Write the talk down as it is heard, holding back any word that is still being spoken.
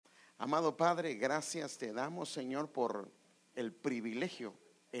Amado Padre, gracias te damos, Señor, por el privilegio,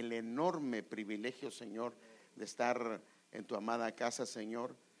 el enorme privilegio, Señor, de estar en tu amada casa,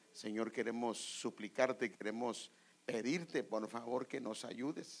 Señor. Señor, queremos suplicarte, queremos pedirte, por favor, que nos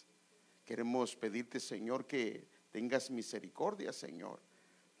ayudes. Queremos pedirte, Señor, que tengas misericordia, Señor.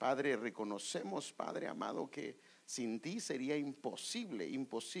 Padre, reconocemos, Padre amado, que sin ti sería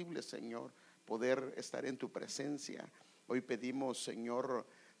imposible, Señor, poder estar en tu presencia. Hoy pedimos, Señor,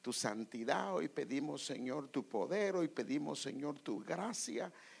 tu santidad, hoy pedimos, Señor, tu poder, hoy pedimos, Señor, tu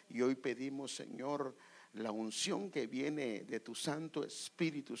gracia, y hoy pedimos, Señor, la unción que viene de tu Santo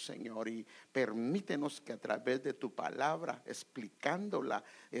Espíritu, Señor. Y permítenos que a través de tu palabra, explicándola,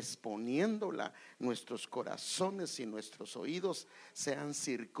 exponiéndola, nuestros corazones y nuestros oídos sean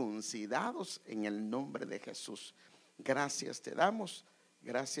circuncidados en el nombre de Jesús. Gracias te damos,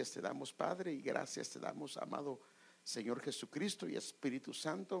 Padre, y gracias te damos, amado Señor Jesucristo y Espíritu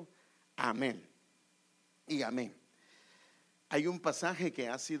Santo. Amén y amén. Hay un pasaje que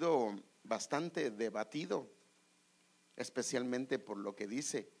ha sido bastante debatido, especialmente por lo que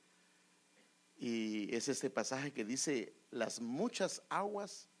dice, y es este pasaje que dice: las muchas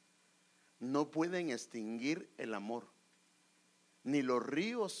aguas no pueden extinguir el amor, ni los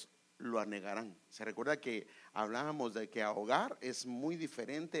ríos lo anegarán. Se recuerda que hablábamos de que ahogar es muy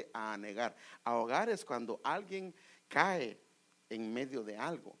diferente a anegar. Ahogar es cuando alguien cae en medio de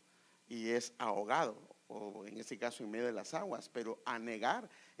algo y es ahogado, o en este caso en medio de las aguas. Pero anegar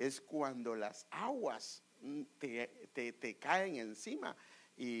es cuando las aguas te caen encima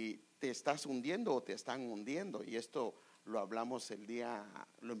y te estás hundiendo o te están hundiendo. Y esto lo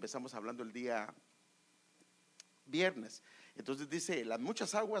empezamos hablando el día viernes. Entonces dice: las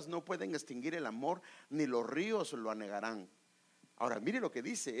muchas aguas no pueden extinguir el amor, ni los ríos lo anegarán. Ahora mire lo que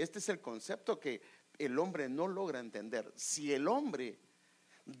dice. Este es el concepto que el hombre no logra entender. Si el hombre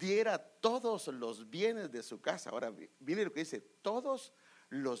diera todos los bienes de su casa, ahora mire lo que dice: todos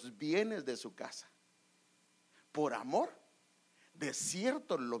los bienes de su casa, por amor, de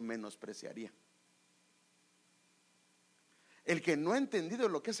cierto lo menospreciaría. El que no ha entendido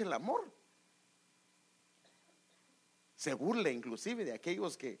lo que es el amor se burla inclusive de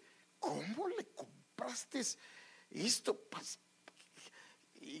aquellos que: ¿cómo le compraste esto?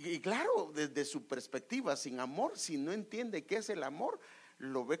 Y claro, desde su perspectiva, sin amor, si no entiende qué es el amor,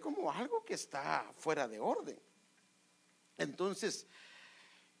 lo ve como algo que está fuera de orden. Entonces,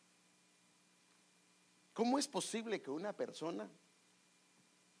 ¿cómo es posible que una persona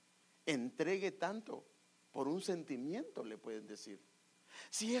entregue tanto por un sentimiento? Le pueden decir: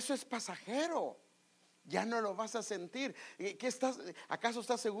 si eso es pasajero, ya no lo vas a sentir. ¿Acaso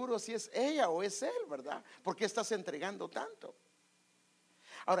estás seguro si es ella o es él, verdad? ¿Por qué estás entregando tanto?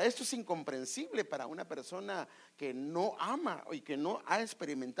 Ahora, esto es incomprensible para una persona que no ama y que no ha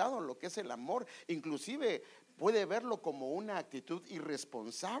experimentado lo que es el amor. Inclusive puede verlo como una actitud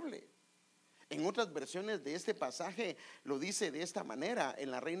irresponsable. En otras versiones de este pasaje lo dice de esta manera, en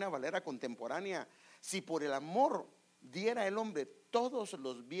la Reina Valera contemporánea: si por el amor diera el hombre todos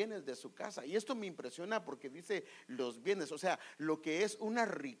los bienes de su casa. Y esto me impresiona porque dice los bienes, o sea, lo que es una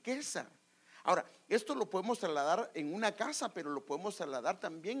riqueza. Ahora, esto lo podemos trasladar en una casa, pero lo podemos trasladar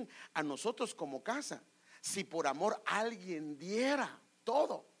también a nosotros como casa. Si por amor alguien diera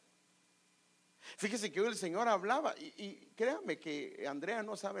todo. Fíjese que hoy el Señor hablaba, y créanme que Andrea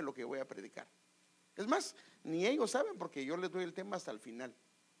no sabe lo que voy a predicar. Es más, ni ellos saben, porque yo les doy el tema hasta el final.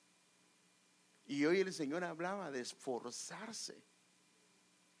 Y hoy el Señor hablaba de esforzarse.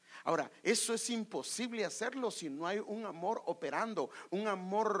 Ahora, eso es imposible hacerlo si no hay un amor operando, un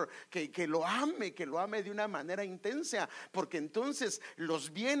amor que lo ame de una manera intensa, porque entonces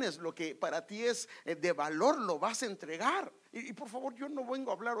los bienes, lo que para ti es de valor, lo vas a entregar. Y por favor, yo no vengo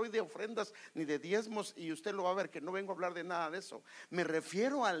a hablar hoy de ofrendas ni de diezmos, y usted lo va a ver que no vengo a hablar de nada de eso. Me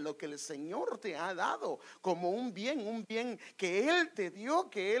refiero a lo que el Señor te ha dado como un bien que Él te dio,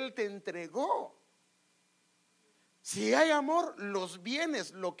 que Él te entregó. Si hay amor, los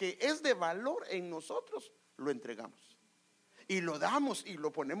bienes, lo que es de valor en nosotros, lo entregamos y lo damos y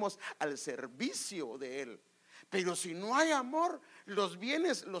lo ponemos al servicio de Él. Pero si no hay amor, los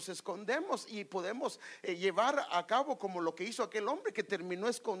bienes los escondemos y podemos llevar a cabo como lo que hizo aquel hombre que terminó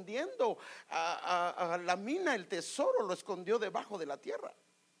escondiendo a la mina, el tesoro, lo escondió debajo de la tierra.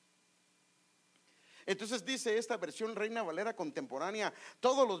 Entonces dice esta versión Reina Valera contemporánea: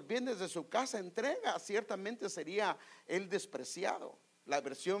 todos los bienes de su casa entrega, ciertamente sería el despreciado. La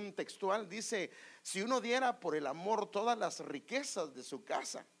versión textual dice: si uno diera por el amor todas las riquezas de su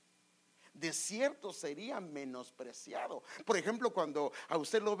casa, de cierto sería menospreciado. Por ejemplo, cuando a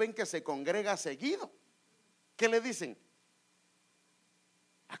usted lo ven que se congrega seguido, ¿qué le dicen?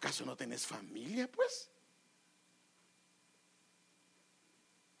 ¿Acaso no tenés familia, pues?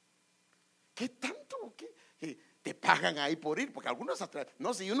 ¿Qué tanto? ¿Te pagan ahí por ir? Porque algunos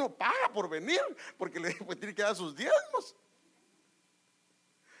no, si uno paga por venir, porque pues, tiene que dar sus diezmos.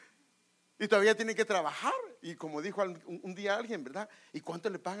 Y todavía tiene que trabajar. Y como dijo un día alguien, ¿verdad? ¿Y cuánto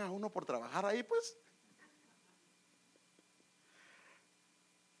le pagan a uno por trabajar ahí, pues?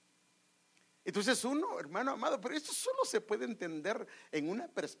 Entonces uno, hermano amado, pero esto solo se puede entender en una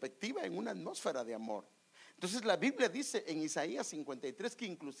perspectiva, en una atmósfera de amor. Entonces la Biblia dice en Isaías 53 que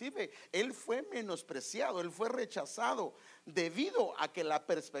inclusive él fue menospreciado, él fue rechazado debido a que la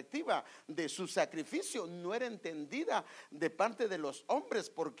perspectiva de su sacrificio no era entendida de parte de los hombres,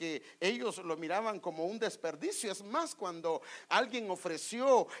 porque ellos lo miraban como un desperdicio. Es más, cuando alguien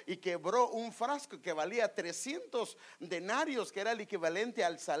ofreció y quebró un frasco que valía 300 denarios, que era el equivalente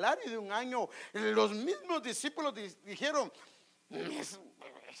al salario de un año, los mismos discípulos dijeron: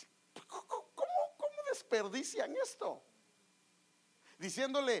 ¿Cómo desperdician esto?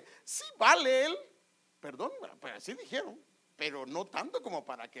 Diciéndole: sí vale él, perdón, pues así dijeron, pero no tanto como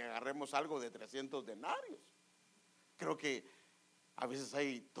para que agarremos algo de 300 denarios. Creo que a veces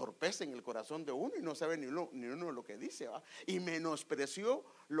hay torpeza en el corazón de uno y no sabe ni uno lo que dice, ¿va? Y menospreció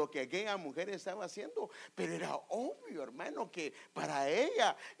lo que aquella mujer estaba haciendo. Pero era obvio, hermano, que para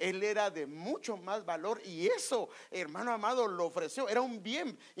ella él era de mucho más valor. Y eso, hermano amado, lo ofreció. Era un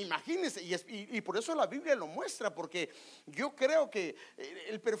bien, imagínense. Y por eso la Biblia lo muestra. Porque yo creo que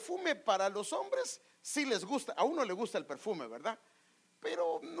el perfume para los hombres sí les gusta. A uno le gusta el perfume, ¿verdad?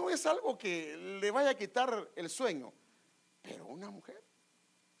 Pero no es algo que le vaya a quitar el sueño. Pero una mujer,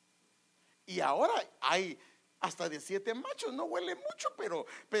 y ahora hay hasta de 7 machos, no huele mucho, pero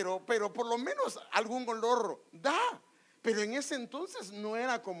por lo menos algún olor da. Pero en ese entonces no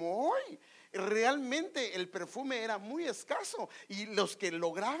era como hoy. Realmente el perfume era muy escaso y los que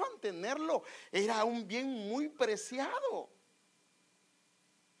lograban tenerlo era un bien muy preciado.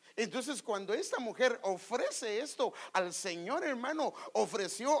 Entonces, cuando esta mujer ofrece esto al Señor, hermano,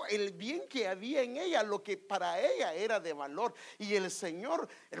 ofreció el bien que había en ella, lo que para ella era de valor. Y el Señor,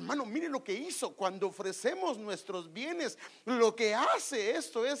 hermano, mire lo que hizo. Cuando ofrecemos nuestros bienes, lo que hace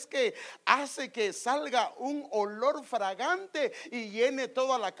esto es que hace que salga un olor fragante y llene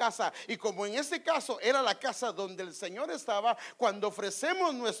toda la casa. Y como en este caso era la casa donde el Señor estaba, cuando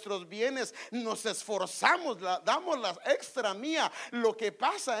ofrecemos nuestros bienes, nos esforzamos, damos la extra mía. Lo que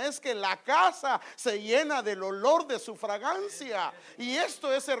pasa es que la casa se llena del olor de su fragancia, y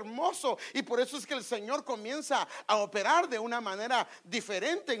esto es hermoso. Y por eso es que el Señor comienza a operar de una manera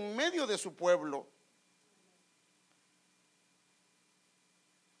diferente en medio de su pueblo.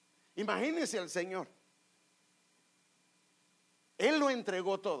 Imagínense al Señor, Él lo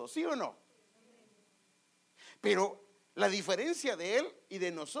entregó todo, ¿sí o no? Pero la diferencia de Él y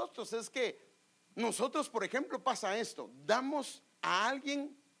de nosotros es que nosotros, por ejemplo, pasa esto: damos a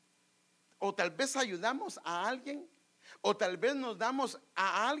alguien, o tal vez ayudamos a alguien, o tal vez nos damos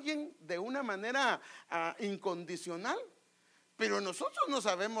a alguien de una manera incondicional, pero nosotros no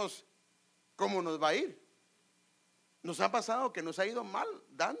sabemos cómo nos va a ir. ¿Nos ha pasado que nos ha ido mal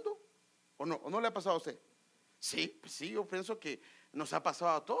dando? ¿O no le ha pasado a usted? Sí, pues sí, yo pienso que nos ha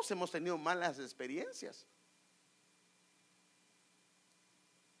pasado a todos, hemos tenido malas experiencias.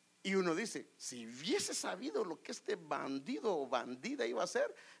 Y uno dice: si hubiese sabido lo que este bandido o bandida iba a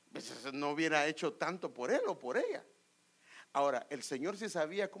hacer, pues no hubiera hecho tanto por él o por ella. Ahora, ¿el Señor sí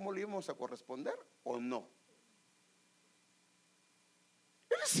sabía cómo le íbamos a corresponder o no?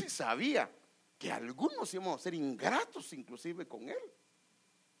 Él sí sabía que algunos íbamos a ser ingratos inclusive con él.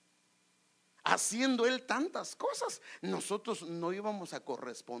 Haciendo él tantas cosas, nosotros no íbamos a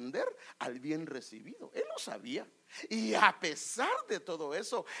corresponder al bien recibido. Él lo sabía. Y a pesar de todo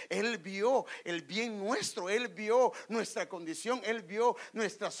eso, Él vio el bien nuestro, Él vio nuestra condición, Él vio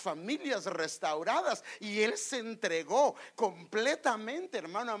nuestras familias restauradas, y Él se entregó completamente,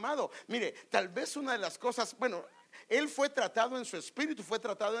 hermano amado. Mire, tal vez una de las cosas, bueno, Él fue tratado en su espíritu, fue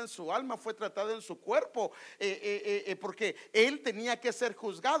tratado en su alma, fue tratado en su cuerpo, porque Él tenía que ser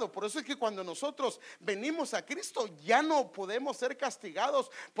juzgado. Por eso es que cuando nosotros venimos a Cristo, ya no podemos ser castigados,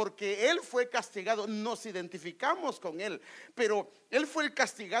 porque Él fue castigado. Nos identificamos con Él, pero Él fue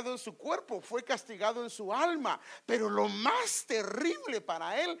castigado en su cuerpo, fue castigado en su alma. Pero lo más terrible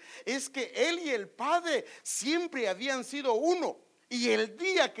para Él es que Él y el Padre siempre habían sido uno. Y el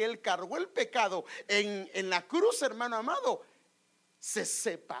día que Él cargó el pecado en la cruz, hermano amado, se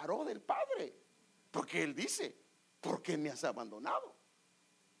separó del Padre, porque Él dice: ¿por qué me has abandonado?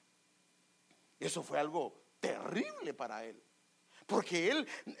 Eso fue algo terrible para Él, porque Él,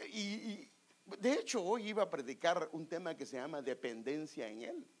 y De hecho, hoy iba a predicar un tema que se llama dependencia en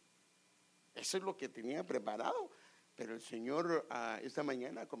Él. Eso es lo que tenía preparado, pero el Señor esta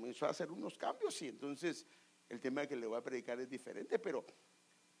mañana comenzó a hacer unos cambios y entonces el tema que le voy a predicar es diferente, pero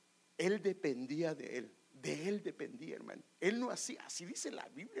Él dependía de Él dependía, hermano. Él no hacía, así dice la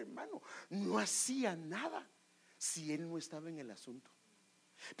Biblia, hermano, no hacía nada si Él no estaba en el asunto.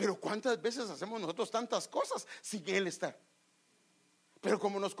 Pero ¿cuántas veces hacemos nosotros tantas cosas sin Él estar? Pero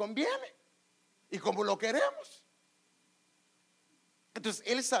como nos conviene y como lo queremos. Entonces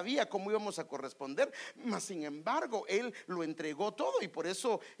Él sabía cómo íbamos a corresponder, mas sin embargo Él lo entregó todo. Y por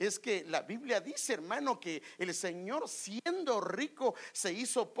eso es que la Biblia dice, hermano, que el Señor, siendo rico, se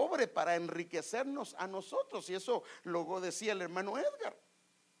hizo pobre para enriquecernos a nosotros. Y eso lo decía el hermano Edgar.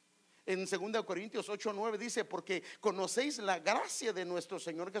 En 2 Corintios 8:9 dice: porque conocéis la gracia de nuestro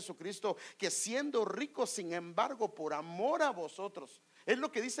Señor Jesucristo, que siendo rico, sin embargo, por amor a vosotros. Es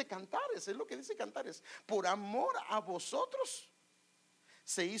lo que dice Cantares, por amor a vosotros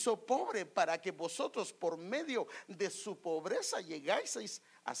se hizo pobre, para que vosotros por medio de su pobreza llegáis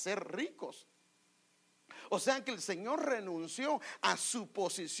a ser ricos. O sea que el Señor renunció a su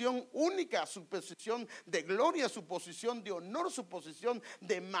posición única, a su posición de gloria, a su posición de honor, su posición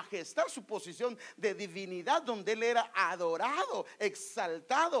de majestad, su posición de divinidad, donde Él era adorado,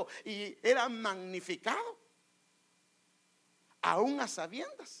 exaltado y era magnificado, aún a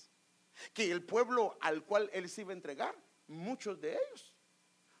sabiendas que el pueblo al cual Él se iba a entregar, muchos de ellos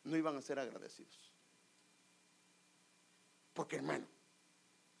no iban a ser agradecidos. Porque, hermano,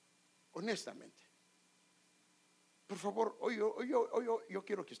 honestamente, por favor, hoy yo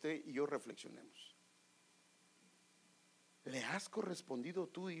quiero que usted y yo reflexionemos. ¿Le has correspondido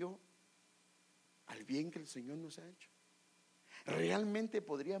tú y yo al bien que el Señor nos ha hecho? ¿Realmente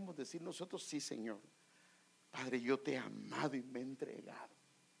podríamos decir nosotros: sí, Señor, Padre, yo te he amado y me he entregado?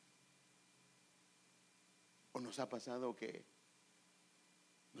 ¿O nos ha pasado que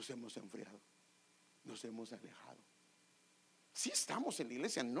nos hemos enfriado, nos hemos alejado? Sí estamos en la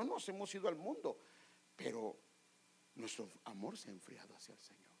iglesia, no nos hemos ido al mundo, pero nuestro amor se ha enfriado hacia el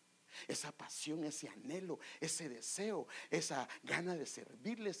Señor. Esa pasión, ese anhelo, ese deseo, esa gana de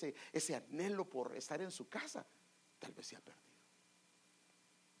servirle, ese anhelo por estar en su casa, tal vez se ha perdido.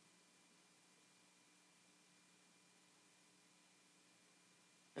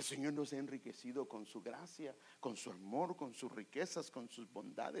 El Señor nos ha enriquecido con su gracia, con su amor, con sus riquezas, con sus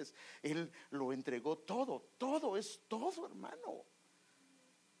bondades. Él lo entregó todo, todo es todo, hermano.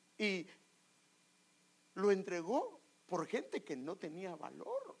 Y lo entregó por gente que no tenía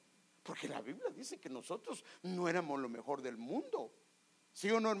valor, porque la Biblia dice que nosotros no éramos lo mejor del mundo. ¿Sí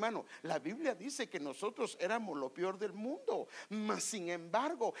o no, hermano? La Biblia dice que nosotros éramos lo peor del mundo, mas sin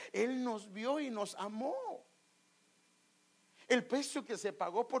embargo Él nos vio y nos amó. El precio que se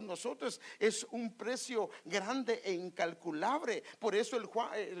pagó por nosotros es un precio grande e incalculable. Por eso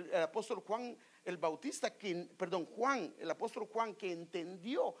el apóstol Juan el Bautista, el apóstol Juan, que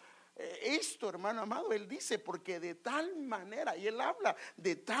entendió esto, hermano amado, él dice: porque de tal manera, y él habla,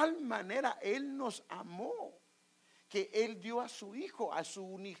 de tal manera Él nos amó, que Él dio a su Hijo, a su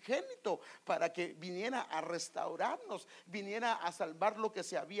unigénito, para que viniera a restaurarnos, viniera a salvar lo que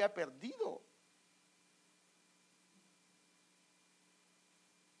se había perdido.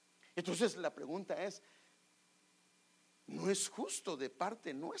 Entonces la pregunta es: ¿no es justo de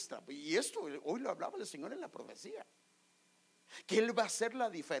parte nuestra? Y esto hoy lo hablaba el Señor en la profecía, que Él va a hacer la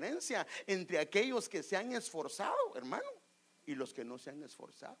diferencia entre aquellos que se han esforzado, hermano, y los que no se han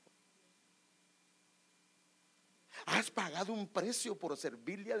esforzado. ¿Has pagado un precio por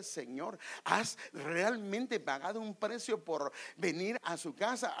servirle al Señor? ¿Has realmente pagado un precio por venir a su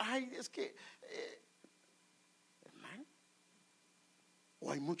casa? Ay, es que hermano,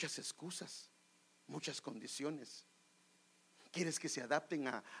 o hay muchas excusas, muchas condiciones. ¿Quieres que se adapten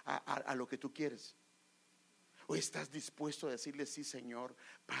a lo que tú quieres? ¿O estás dispuesto a decirle: sí, Señor,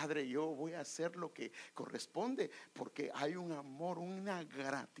 Padre, yo voy a hacer lo que corresponde, porque hay un amor, una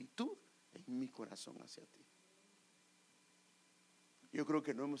gratitud en mi corazón hacia ti? Yo creo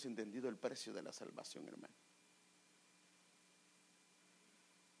que no hemos entendido el precio de la salvación, hermano.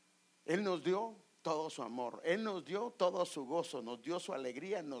 Él nos dio todo su amor, Él nos dio todo su gozo, nos dio su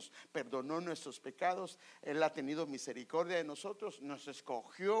alegría, nos perdonó nuestros pecados. Él ha tenido misericordia de nosotros, nos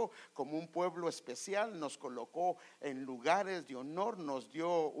escogió como un pueblo especial, nos colocó en lugares de honor, nos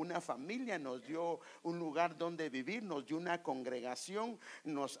dio una familia, nos dio un lugar donde vivir, nos dio una congregación,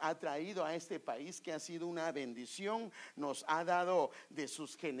 nos ha traído a este país que ha sido una bendición, nos ha dado de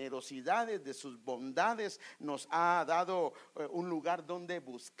sus generosidades, de sus bondades, nos ha dado un lugar donde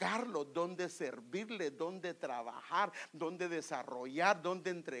buscarlo, donde servir, servirle, dónde trabajar, dónde desarrollar, dónde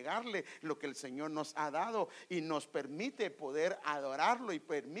entregarle lo que el Señor nos ha dado, y nos permite poder adorarlo y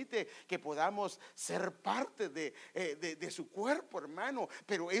permite que podamos ser parte de su cuerpo, hermano.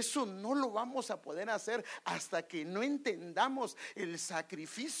 Pero eso no lo vamos a poder hacer hasta que no entendamos el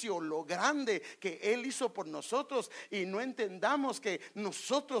sacrificio, lo grande que Él hizo por nosotros, y no entendamos que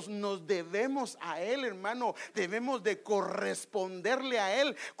nosotros nos debemos a Él, hermano. Debemos de corresponderle a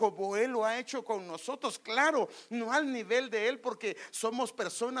Él como Él lo ha hecho con nosotros. Claro, no al nivel de Él, porque somos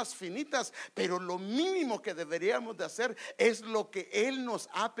personas finitas, pero lo mínimo que deberíamos de hacer es lo que Él nos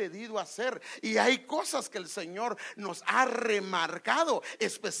ha pedido hacer. Y hay cosas que el Señor nos ha remarcado,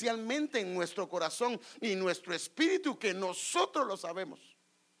 especialmente en nuestro corazón y nuestro espíritu, que nosotros lo sabemos.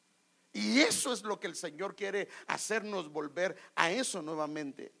 Y eso es lo que el Señor quiere hacernos volver a eso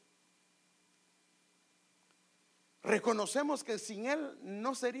nuevamente. Reconocemos que sin Él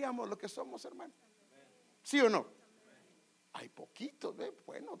no seríamos lo que somos, hermano. ¿Sí o no? Hay poquitos,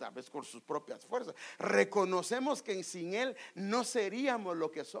 bueno, tal vez con sus propias fuerzas. Reconocemos que sin Él no seríamos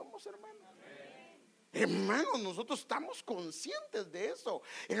lo que somos, hermano. Hermanos, nosotros estamos conscientes de eso.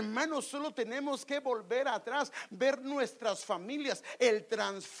 Hermanos, solo tenemos que volver atrás, ver nuestras familias, el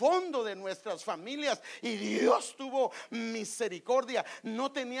trasfondo de nuestras familias, y Dios tuvo misericordia. No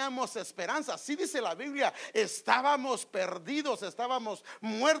teníamos esperanza. Así dice la Biblia: estábamos perdidos, estábamos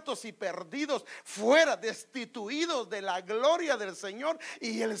muertos y perdidos, fuera, destituidos de la gloria del Señor.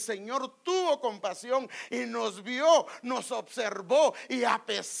 Y el Señor tuvo compasión y nos vio, nos observó, y a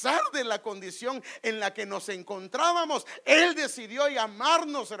pesar de la condición en la que nos encontrábamos, Él decidió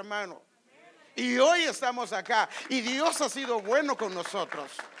llamarnos, hermano. Y hoy estamos acá, y Dios ha sido bueno con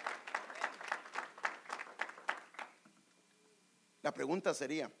nosotros. La pregunta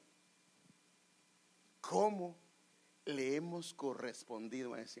sería: ¿cómo le hemos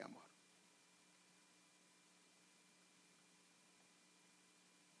correspondido a ese amor?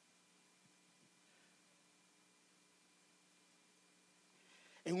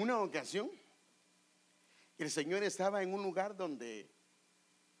 En una ocasión, el Señor estaba en un lugar donde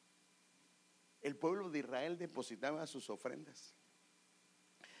el pueblo de Israel depositaba sus ofrendas,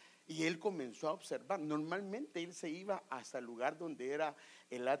 y Él comenzó a observar. Normalmente Él se iba hasta el lugar donde era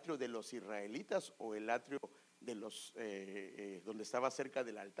el atrio de los israelitas, o el atrio de los donde estaba cerca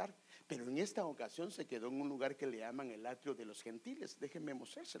del altar. Pero en esta ocasión se quedó en un lugar que le llaman el atrio de los gentiles. Déjenme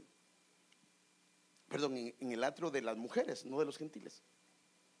mostrárselo. Perdón, en el atrio de las mujeres, no de los gentiles.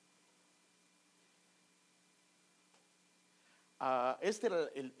 Este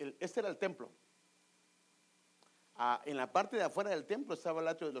era el templo. En la parte de afuera del templo estaba el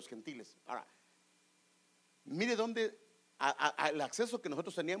atrio de los gentiles. Ahora, mire dónde el acceso que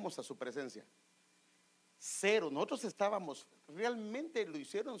nosotros teníamos a su presencia. Cero. Nosotros estábamos, realmente lo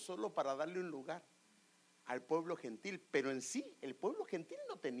hicieron solo para darle un lugar al pueblo gentil, pero en sí el pueblo gentil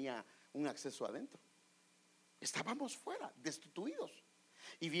no tenía un acceso adentro. Estábamos fuera, destituidos.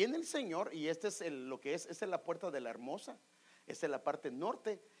 Y viene el Señor, y esta es esta es la puerta de la Hermosa. Esta es la parte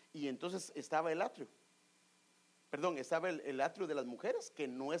norte, y entonces estaba el atrio. Perdón, estaba el atrio de las mujeres, que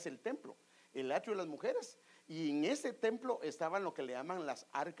no es el templo. El atrio de las mujeres, y en ese templo estaban lo que le llaman las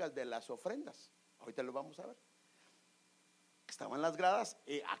arcas de las ofrendas. Ahorita lo vamos a ver. Estaban las gradas,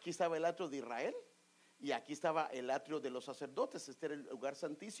 aquí estaba el atrio de Israel, y aquí estaba el atrio de los sacerdotes. Este era el lugar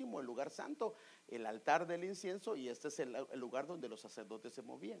santísimo, el lugar santo, el altar del incienso, y este es el lugar donde los sacerdotes se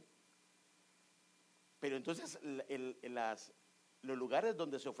movían. Pero entonces los lugares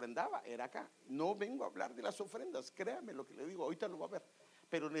donde se ofrendaba era acá. No vengo a hablar de las ofrendas, créame lo que le digo, ahorita lo va a ver,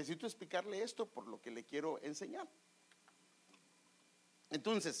 pero necesito explicarle esto por lo que le quiero enseñar.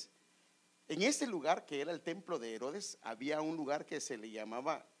 Entonces, en este lugar que era el templo de Herodes, había un lugar que se le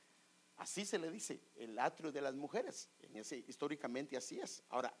llamaba, así se le dice, el atrio de las mujeres. Históricamente así es.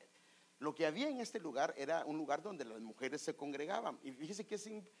 Ahora, lo que había en este lugar era un lugar donde las mujeres se congregaban. Y fíjese que es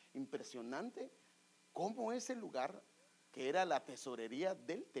impresionante cómo ese lugar, que era la tesorería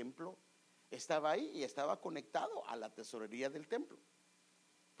del templo, estaba ahí y estaba conectado a la tesorería del templo.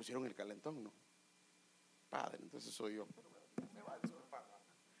 Pusieron el calentón, ¿no? Padre, entonces soy yo. Me va a disculpar.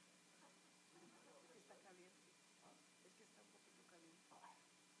 Está caliente. Es que está un poquito caliente.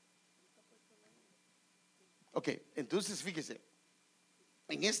 Ok, entonces fíjese,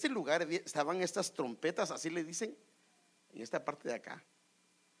 en este lugar estaban estas trompetas, así le dicen, en esta parte de acá.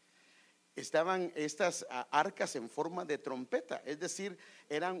 Estaban estas arcas en forma de trompeta, es decir,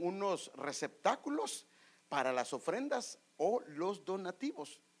 eran unos receptáculos para las ofrendas o los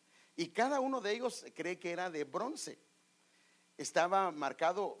donativos, y cada uno de ellos cree que era de bronce. Estaba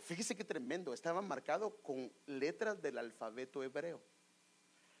marcado, fíjese qué tremendo, estaba marcado con letras del alfabeto hebreo.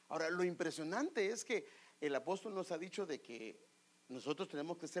 Ahora, lo impresionante es que el apóstol nos ha dicho de que nosotros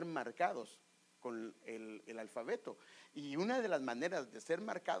tenemos que ser marcados con el alfabeto. Y una de las maneras de ser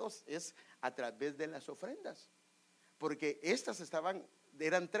marcados es a través de las ofrendas. Porque estas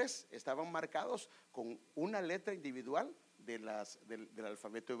eran tres, estaban marcados con una letra individual del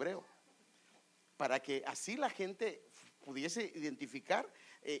alfabeto hebreo. Para que así la gente pudiese identificar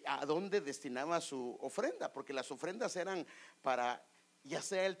a dónde destinaba su ofrenda. Porque las ofrendas eran para, ya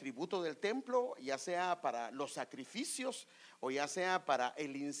sea el tributo del templo, ya sea para los sacrificios, o ya sea para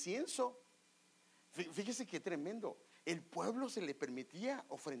el incienso. Fíjese qué tremendo. El pueblo se le permitía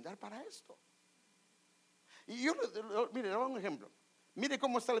ofrendar para esto. Y yo, mire, le voy a dar un ejemplo. Mire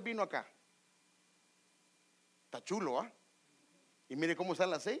cómo está el vino acá. Está chulo, ¿ah? Y mire cómo está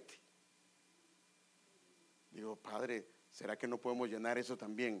el aceite. Digo, Padre, ¿será que no podemos llenar eso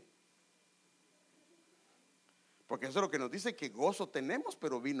también? Porque eso es lo que nos dice, que gozo tenemos,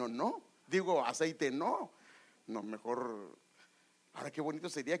 pero vino no. Digo, aceite no. No, mejor. Ahora qué bonito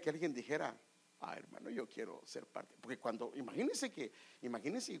sería que alguien dijera, hermano, yo quiero ser parte. Porque imagínense que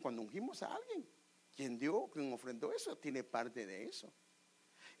cuando ungimos a alguien, quien ofrendó eso, tiene parte de eso.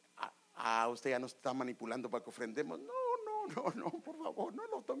 Usted ya no está manipulando para que ofrendemos. No, por favor, no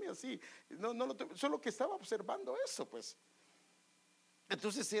lo tome así. No lo tome, solo que estaba observando eso, pues.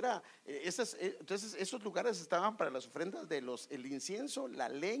 Entonces esos lugares estaban para las ofrendas de el incienso, la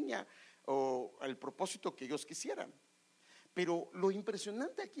leña o el propósito que ellos quisieran. Pero lo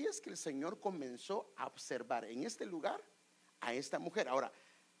impresionante aquí es que el Señor comenzó a observar en este lugar a esta mujer. Ahora,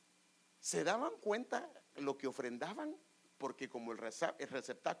 se daban cuenta lo que ofrendaban, porque como el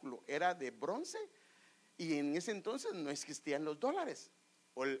receptáculo era de bronce, y en ese entonces no existían los dólares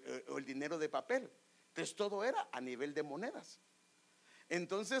o el dinero de papel. Entonces todo era a nivel de monedas.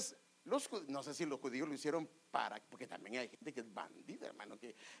 Entonces, no sé si los judíos lo hicieron porque también hay gente que es bandida, hermano,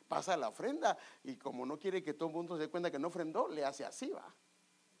 que pasa la ofrenda y como no quiere que todo el mundo se dé cuenta que no ofrendó, le hace así, va.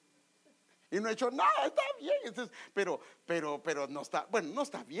 Y no ha hecho nada, está bien. Entonces, pero no está, bueno, no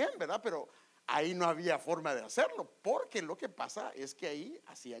está bien, ¿verdad? Pero ahí no había forma de hacerlo, porque lo que pasa es que ahí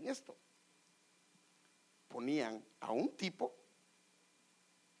hacían esto. Ponían a un tipo,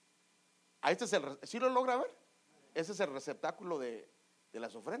 ¿sí lo logra ver? Ese es el receptáculo de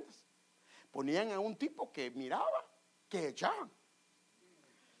las ofrendas. Ponían a un tipo que miraba, que echaban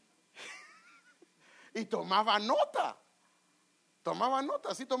y tomaba nota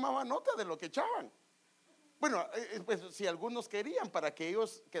de lo que echaban. Bueno, pues si algunos querían, para que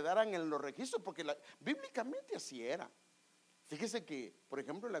ellos quedaran en los registros, porque bíblicamente así era. Fíjese que, por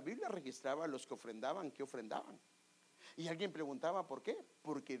ejemplo, la Biblia registraba a los que ofrendaban, que ofrendaban. Y alguien preguntaba ¿por qué?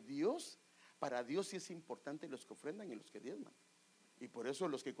 Porque para Dios sí es importante los que ofrendan y los que diezman. Y por eso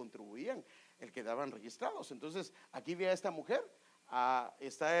los que contribuían, el quedaban registrados. Entonces, aquí ve a esta mujer,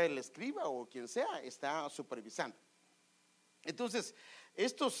 está el escriba o quien sea, está supervisando. Entonces,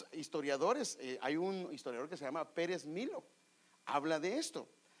 estos historiadores, hay un historiador que se llama Pérez Milo, habla de esto,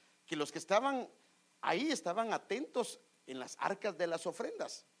 que los que estaban ahí estaban atentos en las arcas de las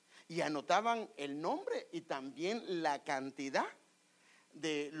ofrendas y anotaban el nombre y también la cantidad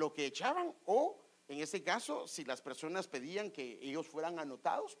de lo que echaban, o en ese caso si las personas pedían que ellos fueran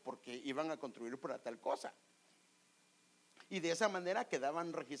anotados porque iban a contribuir para tal cosa. Y de esa manera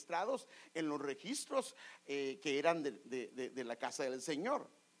quedaban registrados en los registros que eran de la casa del Señor.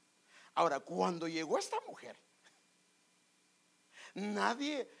 Ahora, cuando llegó esta mujer,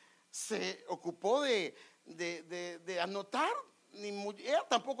 nadie se ocupó de anotar, ella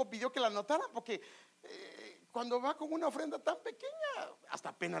tampoco pidió que la anotaran, porque cuando va con una ofrenda tan pequeña,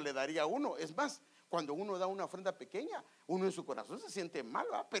 hasta pena le daría a uno. Es más, cuando uno da una ofrenda pequeña, uno en su corazón se siente mal,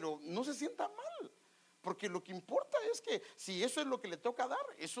 ¿verdad? Pero no se sienta mal, porque lo que importa es que si eso es lo que le toca dar,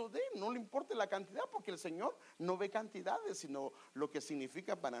 no le importa la cantidad, porque el Señor no ve cantidades, sino lo que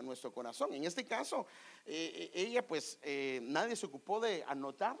significa para nuestro corazón. En este caso, ella pues nadie se ocupó de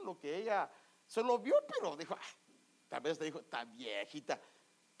anotar lo que ella solo vio, pero dijo, tal vez dijo, está viejita,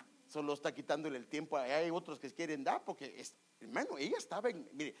 solo está quitándole el tiempo. Hay otros que quieren dar, porque hermano, ella estaba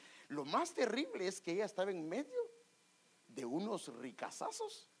mire, lo más terrible es que ella estaba en medio de unos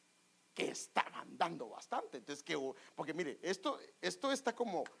ricazazos que estaban dando bastante. Entonces, porque mire, esto está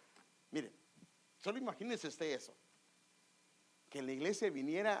como, mire, solo imagínese usted eso, que la iglesia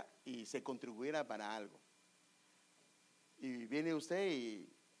viniera y se contribuyera para algo, y viene usted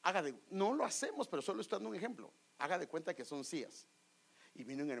y no lo hacemos, pero solo estoy dando un ejemplo. Haga de cuenta que son sillas, y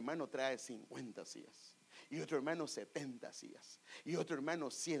viene un hermano, trae 50 sillas, y otro hermano 70 sillas, y otro hermano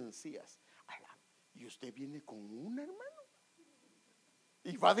 100 sillas, y usted viene con un hermano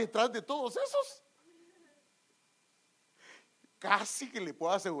y va detrás de todos esos. casi que le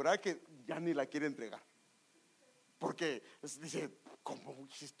puedo asegurar que ya ni la quiere entregar. Porque dice, como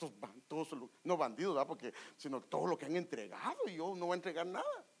estos todos, no bandidos, ¿verdad? Porque, sino todo lo que han entregado, y yo no voy a entregar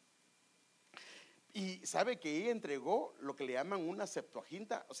nada. Y sabe que ella entregó lo que le llaman una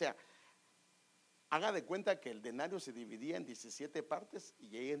septuaginta, o sea, haga de cuenta que el denario se dividía en 17 partes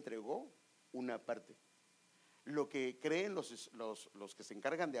y ella entregó una parte. Lo que creen los que se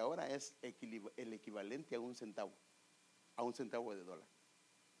encargan de ahora es el equivalente a un centavo de dólar.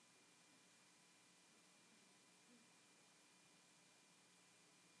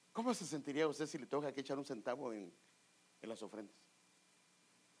 ¿Cómo se sentiría usted si le toca que echar un centavo en las ofrendas?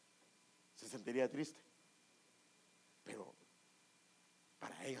 Se sentiría triste, pero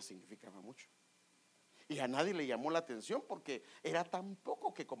para ella significaba mucho. Y a nadie le llamó la atención porque era tan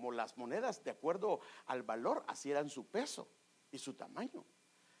poco que, como las monedas, de acuerdo al valor, así eran su peso y su tamaño.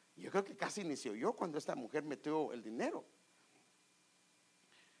 Y yo creo que casi ni se oyó cuando esta mujer metió el dinero.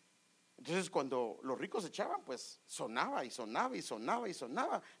 Entonces, cuando los ricos echaban, pues sonaba y sonaba y sonaba y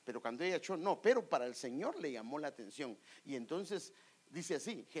sonaba, pero cuando ella echó, no. Pero para el Señor le llamó la atención. Y entonces dice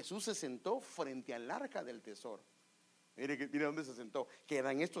así: Jesús se sentó frente al arca del tesoro. Mire dónde se sentó, que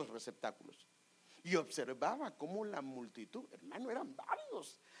eran estos receptáculos. Y observaba cómo la multitud, hermano, eran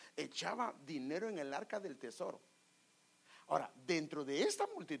varios, echaba dinero en el arca del tesoro. Ahora, dentro de esta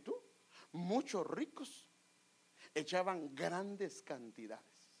multitud, muchos ricos echaban grandes cantidades.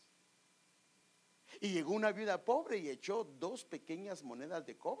 Y llegó una viuda pobre y echó 2 pequeñas monedas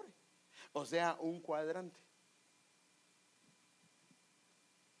de cobre, o sea, un cuadrante.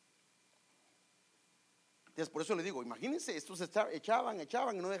 Entonces, por eso le digo, imagínense, estos echaban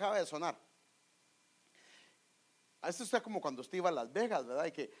y no dejaba de sonar. Esto está como cuando usted iba a Las Vegas, ¿verdad?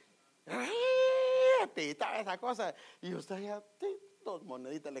 Y que pitaba esa cosa, y usted ya 2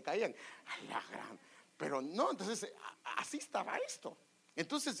 moneditas le caían a la gran. Pero no, entonces así estaba esto.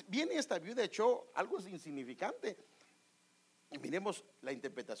 Entonces viene esta viuda, echó algo insignificante, y miremos la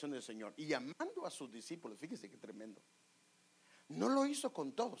interpretación del Señor. Y llamando a sus discípulos, fíjese qué tremendo, no lo hizo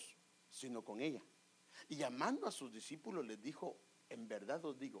con todos, sino con ella. Y llamando a sus discípulos les dijo: en verdad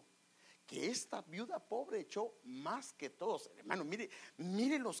os digo que esta viuda pobre echó más que todos. Hermano,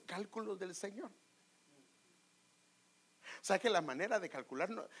 mire los cálculos del Señor. O sea que la manera de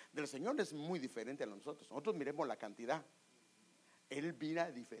calcular del Señor es muy diferente a nosotros. Nosotros miremos la cantidad, Él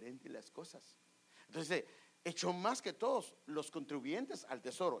mira diferente las cosas. Entonces echó más que todos los contribuyentes al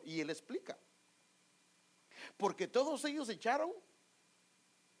tesoro. Y Él explica: porque todos ellos echaron,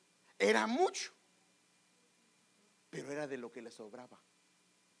 era mucho, pero era de lo que les sobraba.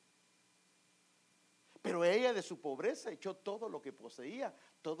 Pero ella, de su pobreza, echó todo lo que poseía,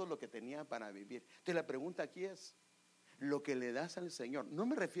 todo lo que tenía para vivir. Entonces la pregunta aquí es: lo que le das al Señor, no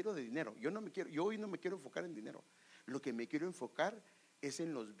me refiero de dinero, yo hoy no me quiero enfocar en dinero. Lo que me quiero enfocar es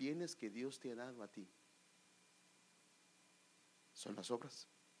en los bienes que Dios te ha dado a ti. Son las obras.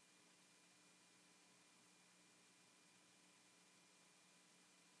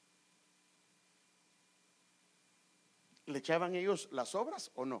 ¿Le echaban ellos las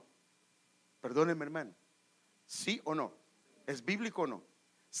obras o no? Perdónenme, hermano, ¿sí o no? ¿Es bíblico o no?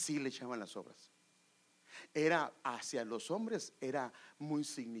 Sí, le echaban las obras. Era hacia los hombres, era muy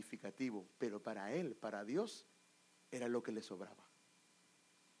significativo, pero para él, para Dios, era lo que le sobraba.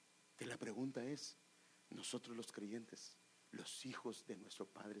 Y la pregunta es: nosotros los creyentes, los hijos de nuestro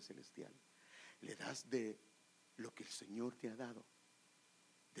Padre Celestial, ¿le das de lo que el Señor te ha dado,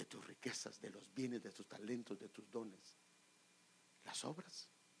 de tus riquezas, de los bienes, de tus talentos, de tus dones, las obras?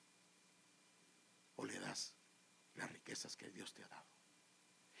 ¿O le das las riquezas que Dios te ha dado?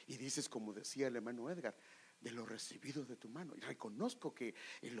 Y dices, como decía el hermano Edgar: de lo recibido de tu mano. Y reconozco que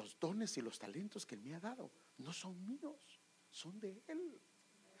los dones y los talentos que Él me ha dado no son míos, son de Él.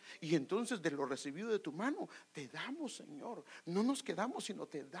 Y entonces, de lo recibido de tu mano te damos, Señor. No nos quedamos, sino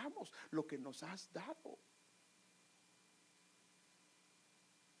te damos lo que nos has dado.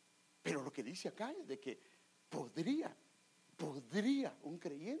 Pero lo que dice acá es de que podría un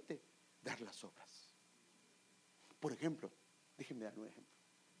creyente dar las obras. Por ejemplo, déjenme dar un ejemplo.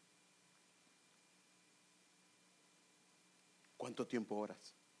 ¿Cuánto tiempo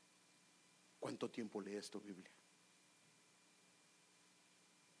oras? ¿Cuánto tiempo lees tu Biblia?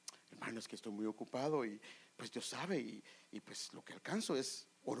 Hermano, es que estoy muy ocupado, y pues Dios sabe, y pues lo que alcanzo es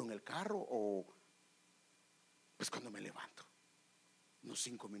oro en el carro, o pues cuando me levanto, unos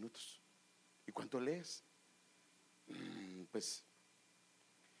 5 minutos. ¿Y cuánto lees? Pues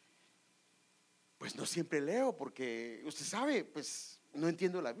no siempre leo, porque usted sabe, pues no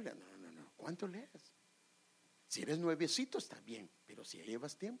entiendo la Biblia. No. ¿Cuánto lees? Si eres nuevecito está bien, pero si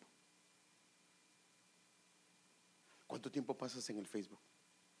llevas tiempo. ¿Cuánto tiempo pasas en el Facebook?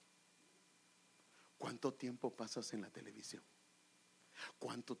 ¿Cuánto tiempo pasas en la televisión?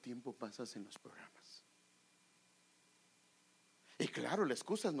 ¿Cuánto tiempo pasas en los programas? Y claro, la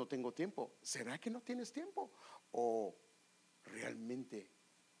excusa es no tengo tiempo. ¿Será que no tienes tiempo? ¿O realmente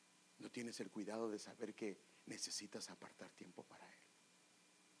no tienes el cuidado de saber que necesitas apartar tiempo para Él?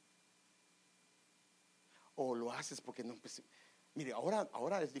 ¿O lo haces porque no? Pues, mire,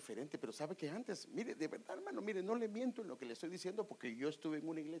 ahora es diferente, pero sabe que antes, mire, de verdad, hermano, mire, no le miento en lo que le estoy diciendo, porque yo estuve en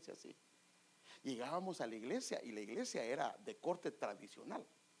una iglesia así. Llegábamos a la iglesia y la iglesia era de corte tradicional.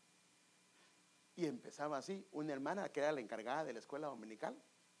 Y empezaba así, una hermana que era la encargada de la escuela dominical.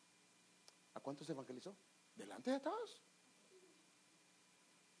 ¿A cuántos evangelizó? Delante de todos.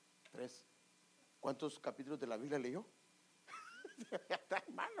 3. ¿Cuántos capítulos de la Biblia leyó?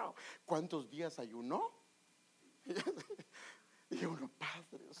 Hermano, ¿cuántos días ayunó? Y uno,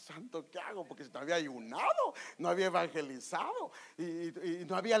 Padre Santo, ¿qué hago? Porque no había ayunado, no había evangelizado y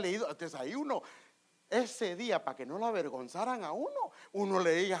no había leído. Entonces ahí uno, ese día, para que no lo avergonzaran a uno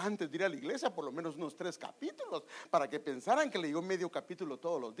leía antes de ir a la iglesia por lo menos unos 3 capítulos, para que pensaran que leyó medio capítulo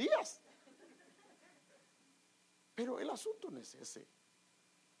todos los días. Pero el asunto no es ese,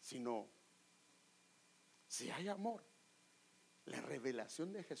 sino si hay amor, la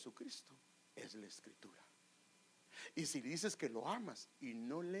revelación de Jesucristo es la Escritura. Y si dices que lo amas y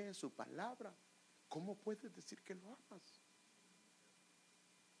no lees su palabra, ¿cómo puedes decir que lo amas?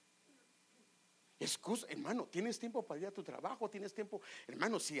 Excusa, hermano, tienes tiempo para ir a tu trabajo, tienes tiempo,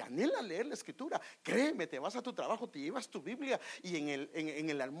 hermano, si anhelas leer la escritura, créeme, te vas a tu trabajo, te llevas tu Biblia y en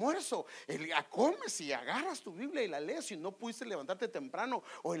el almuerzo, comes y agarras tu Biblia y la lees. Si no pudiste levantarte temprano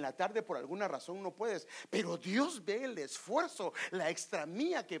o en la tarde por alguna razón no puedes, pero Dios ve el esfuerzo, la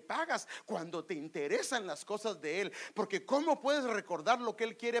extramía que pagas cuando te interesan las cosas de Él, porque ¿cómo puedes recordar lo que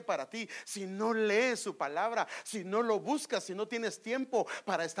Él quiere para ti si no lees su palabra, si no lo buscas, si no tienes tiempo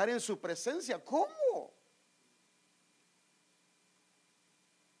para estar en su presencia? ¿Cómo?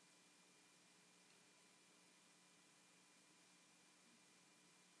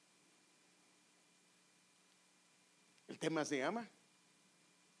 El tema se llama,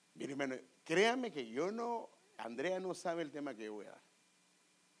 mire hermano, créame que Andrea no sabe el tema que yo voy a dar.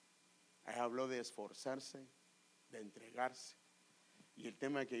 Ahí habló de esforzarse, de entregarse. Y el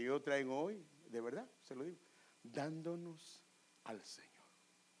tema que yo traigo hoy, de verdad, se lo digo, dándonos al Señor.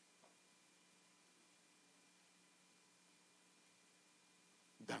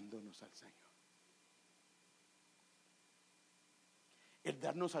 Dándonos al Señor. El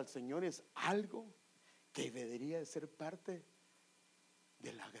darnos al Señor es algo que debería de ser parte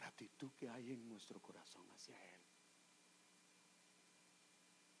de la gratitud que hay en nuestro corazón hacia Él.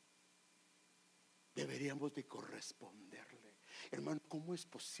 Deberíamos de corresponderle. Hermano, ¿cómo es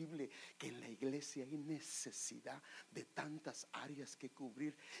posible que en la iglesia hay necesidad de tantas áreas que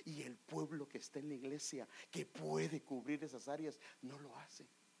cubrir y el pueblo que está en la iglesia, que puede cubrir esas áreas, no lo hace?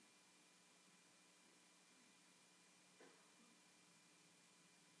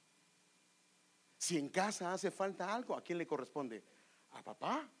 Si en casa hace falta algo, ¿a quién le corresponde? ¿A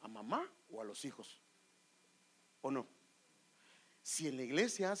papá, a mamá o a los hijos? ¿O no? Si en la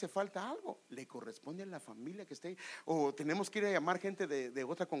iglesia hace falta algo, le corresponde a la familia que esté ahí. O tenemos que ir a llamar gente de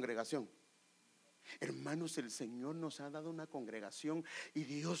otra congregación. Hermanos, el Señor nos ha dado una congregación y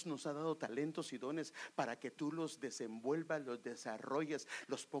Dios nos ha dado talentos y dones para que tú los desenvuelvas, los desarrolles,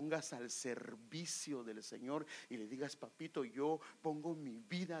 los pongas al servicio del Señor y le digas: papito, yo pongo mi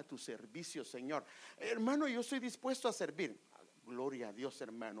vida a tu servicio, Señor. Hermano, yo estoy dispuesto a servir. Gloria a Dios,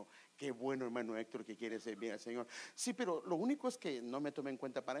 hermano. Qué bueno, hermano Héctor, que quiere servir al Señor. Sí, pero lo único es que no me tome en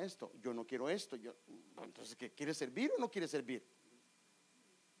cuenta para esto. Yo no quiero esto. Entonces, ¿qué quiere servir o no quiere servir?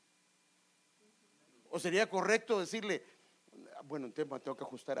 ¿O sería correcto decirle: bueno, entonces me tengo que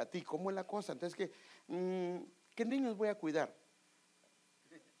ajustar a ti? ¿Cómo es la cosa? Entonces, ¿qué niños voy a cuidar?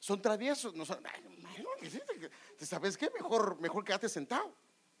 ¿Son traviesos? No son. ¿Sabes qué? Mejor quédate sentado.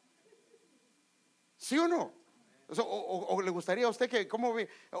 ¿Sí o no? O le gustaría a usted que, ¿cómo ve?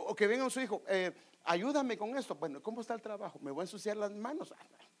 O que venga su hijo, ayúdame con esto. Bueno, ¿cómo está el trabajo? Me voy a ensuciar las manos.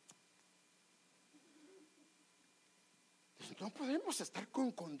 No podemos estar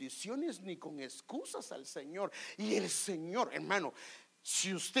con condiciones ni con excusas al Señor. Y el Señor, hermano,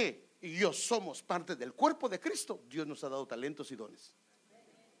 si usted y yo somos parte del cuerpo de Cristo, Dios nos ha dado talentos y dones.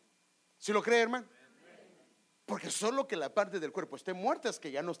 ¿Sí lo cree, hermano? Porque solo que la parte del cuerpo esté muerta es que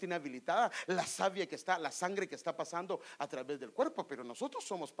ya nos tiene habilitada la savia que está, la sangre que está pasando a través del cuerpo. Pero nosotros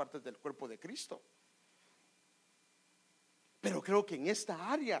somos parte del cuerpo de Cristo. Pero creo que en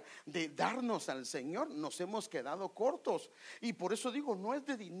esta área de darnos al Señor nos hemos quedado cortos. Y por eso digo, no es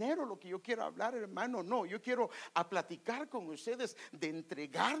de dinero lo que yo quiero hablar, hermano. No, yo quiero platicar con ustedes de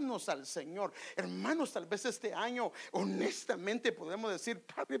entregarnos al Señor. Hermanos, tal vez este año honestamente podemos decir: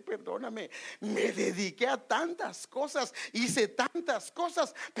 Padre, perdóname, me dediqué a tantas cosas, hice tantas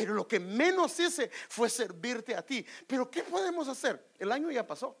cosas, pero lo que menos hice fue servirte a ti. Pero ¿qué podemos hacer? El año ya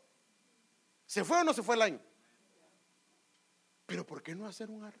pasó. ¿Se fue o no se fue el año? Pero ¿por qué no hacer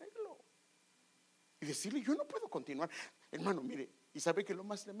un arreglo? Y decirle: yo no puedo continuar. Hermano, mire, y sabe que lo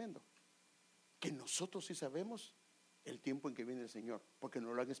más tremendo, que nosotros sí sabemos el tiempo en que viene el Señor, porque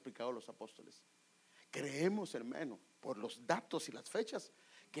nos lo han explicado los apóstoles. Creemos, hermano, por los datos y las fechas,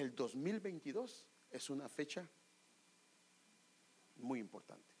 que el 2022 es una fecha muy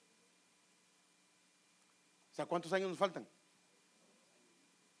importante. O sea, ¿cuántos años nos faltan?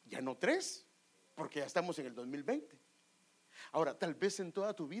 Ya no 3, porque ya estamos en el 2020. Ahora, tal vez en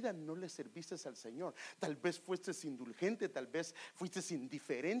toda tu vida no le serviste al Señor. Tal vez fuiste indulgente, tal vez fuiste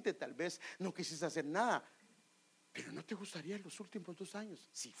indiferente, tal vez no quisiste hacer nada. Pero ¿no te gustaría los últimos 2 años?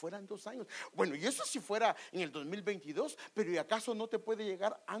 Si fueran 2 años. Bueno, y eso si fuera en el 2022. Pero ¿y acaso no te puede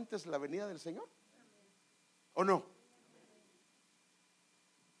llegar antes la venida del Señor? ¿O no?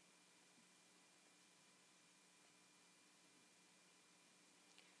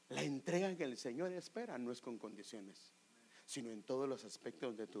 La entrega que el Señor espera no es con condiciones, sino en todos los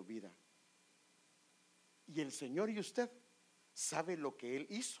aspectos de tu vida. Y el Señor y usted sabe lo que Él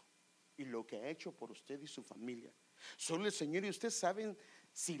hizo y lo que ha hecho por usted y su familia. Solo el Señor y usted saben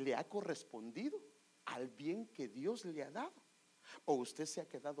si le ha correspondido al bien que Dios le ha dado, o usted se ha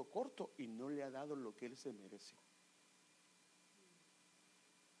quedado corto y no le ha dado lo que Él se merece.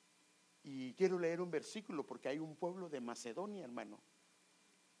 Y quiero leer un versículo porque hay un pueblo de Macedonia, hermano,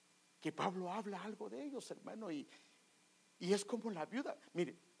 que Pablo habla algo de ellos, hermano, y es como la viuda.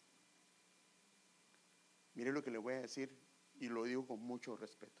 Mire lo que le voy a decir, y lo digo con mucho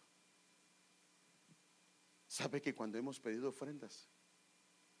respeto. ¿Sabe que cuando hemos pedido ofrendas,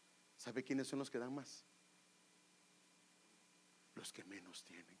 sabe quiénes son los que dan más? Los que menos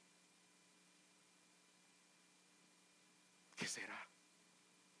tienen. ¿Qué será?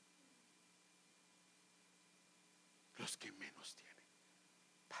 Los que menos tienen.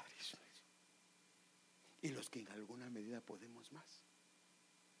 Padrísimo. Y los que en alguna medida podemos más,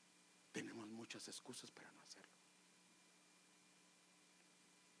 tenemos muchas excusas para no hacerlo.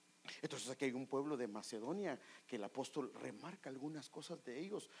 Entonces aquí hay un pueblo de Macedonia que el apóstol remarca algunas cosas de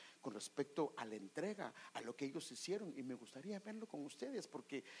ellos con respecto a la entrega, a lo que ellos hicieron, y me gustaría verlo con ustedes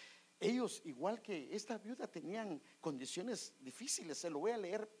porque ellos, igual que esta viuda, tenían condiciones difíciles. Se lo voy a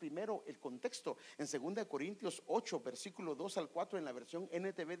leer primero el contexto. En 2 Corintios 8, versículo 2 al 4, en la versión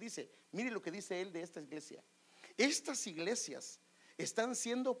NTV dice: mire lo que dice él de esta iglesia. Estas iglesias están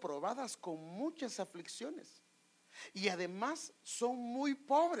siendo probadas con muchas aflicciones y además son muy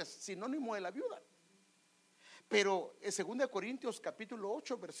pobres, sinónimo de la viuda. Pero en 2 Corintios capítulo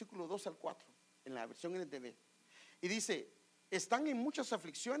 8, versículo 2 al 4, en la versión NTV, y dice: están en muchas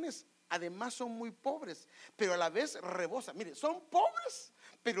aflicciones, además son muy pobres, pero a la vez rebosan. Mire, son pobres,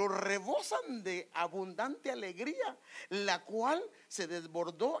 pero rebosan de abundante alegría, la cual se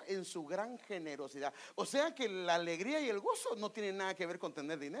desbordó en su gran generosidad. O sea que la alegría y el gozo no tienen nada que ver con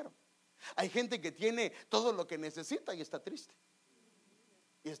tener dinero. Hay gente que tiene todo lo que necesita y está triste,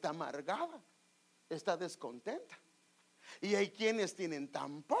 y está amargada, está descontenta. Y hay quienes tienen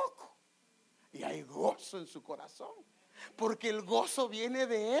tan poco y hay gozo en su corazón, porque el gozo viene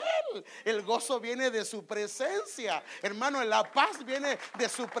de Él, el gozo viene de su presencia, hermano. La paz viene de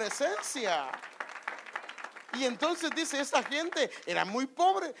su presencia. Y entonces dice: esta gente era muy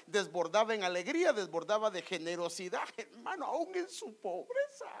pobre, desbordaba en alegría, desbordaba de generosidad, hermano, aún en su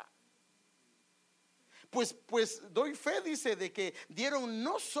pobreza. Pues doy fe, dice, de que dieron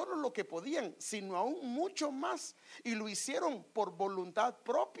no solo lo que podían, sino aún mucho más, y lo hicieron por voluntad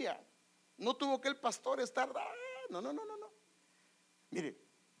propia. No tuvo que el pastor estar, no. Mire,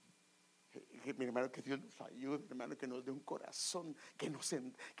 mi hermano, que Dios nos ayude, hermano, que nos dé un corazón, que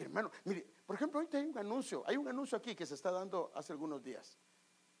hermano, mire, por ejemplo, ahorita hay un anuncio aquí que se está dando hace algunos días.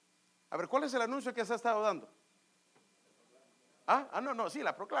 A ver, ¿cuál es el anuncio que se ha estado dando? No, sí,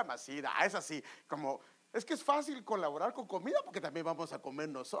 la proclama, sí, es así, como, es que es fácil colaborar con comida porque también vamos a comer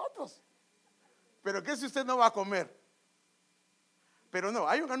nosotros. Pero ¿qué si usted no va a comer? Pero no,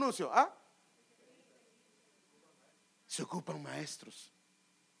 hay un anuncio, se ocupan maestros.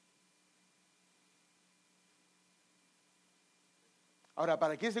 Ahora,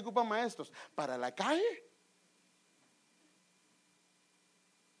 ¿para quién se ocupan maestros? ¿Para la calle?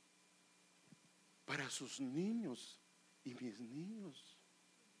 Para sus niños ¿Y mis niños?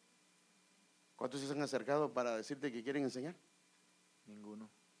 ¿Cuántos se han acercado para decirte que quieren enseñar? Ninguno.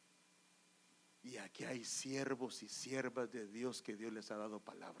 Y aquí hay siervos y siervas de Dios que Dios les ha dado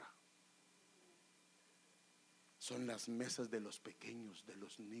palabra. Son las mesas de los pequeños, de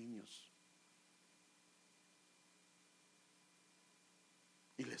los niños.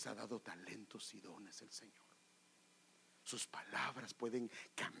 Y les ha dado talentos y dones el Señor. Sus palabras pueden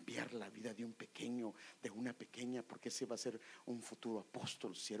cambiar la vida de un pequeño, de una pequeña, porque ese va a ser un futuro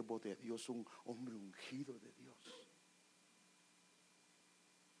apóstol, siervo de Dios, un hombre ungido de Dios.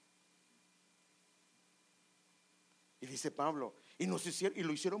 Y dice Pablo, y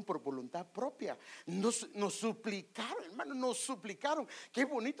lo hicieron por voluntad propia. Nos suplicaron, hermano, nos suplicaron. Qué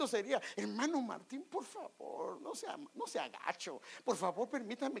bonito sería, hermano Martín, por favor, no sea gacho. Por favor,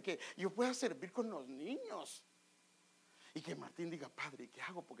 permítame que yo pueda servir con los niños. Y que Martín diga, padre, ¿qué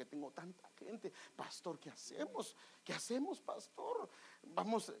hago? Porque tengo tanta gente. Pastor, ¿qué hacemos? ¿Qué hacemos, pastor?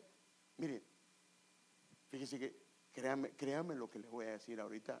 Vamos, mire, fíjese que créame lo que les voy a decir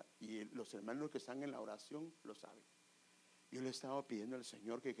ahorita. Y los hermanos que están en la oración lo saben. Yo le estaba pidiendo al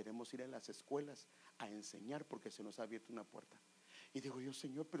Señor que queremos ir a las escuelas a enseñar, porque se nos ha abierto una puerta. Y digo yo,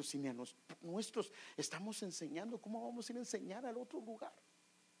 Señor, pero si ni a nuestros estamos enseñando, ¿cómo vamos a ir a enseñar al otro lugar?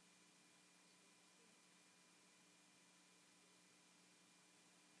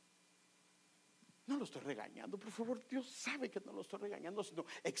 No lo estoy regañando, por favor, Dios sabe que no lo estoy regañando, sino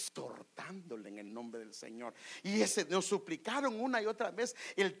exhortándole en el nombre del Señor. Y nos suplicaron una y otra vez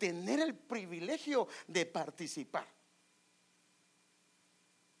el tener el privilegio de participar.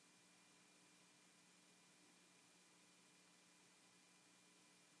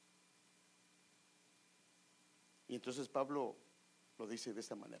 Y entonces Pablo lo dice de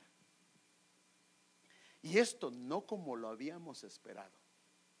esta manera. Y esto no como lo habíamos esperado,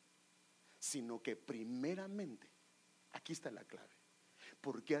 sino que primeramente, aquí está la clave,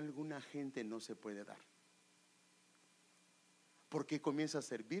 ¿por qué alguna gente no se puede dar? ¿Por qué comienza a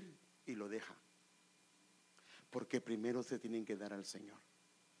servir y lo deja? Porque primero se tienen que dar al Señor.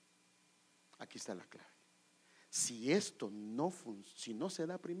 Aquí está la clave. Si esto si no se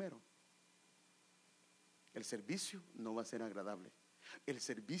da primero, el servicio no va a ser agradable. El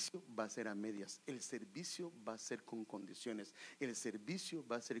servicio va a ser a medias. El servicio va a ser con condiciones. El servicio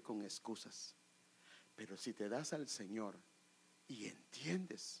va a ser con excusas. Pero si te das al Señor y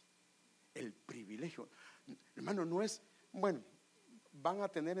entiendes el privilegio, hermano, no es, bueno, van a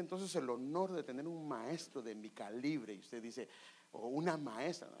tener entonces el honor de tener un maestro de mi calibre. Y usted dice, o una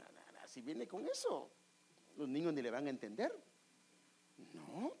maestra, si viene con eso, los niños ni le van a entender.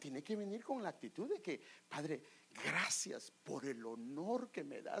 No, tiene que venir con la actitud de que, Padre, gracias por el honor que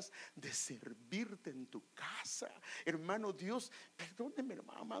me das de servirte en tu casa. Hermano, Dios, perdóneme,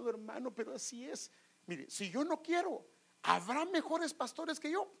 amado hermano, pero así es. Mire, si yo no quiero, habrá mejores pastores que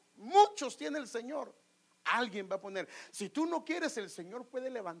yo. Muchos tiene el Señor. Alguien va a poner, si tú no quieres, el Señor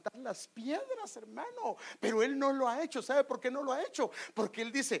puede levantar las piedras, hermano, pero Él no lo ha hecho. ¿Sabe por qué no lo ha hecho? Porque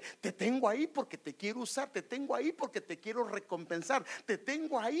Él dice, te tengo ahí porque te quiero usar, te tengo ahí porque te quiero recompensar, te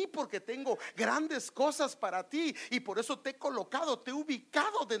tengo ahí porque tengo grandes cosas para ti, y por eso te he colocado, te he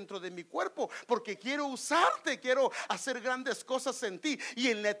ubicado dentro de mi cuerpo, porque quiero usarte, quiero hacer grandes cosas en ti, y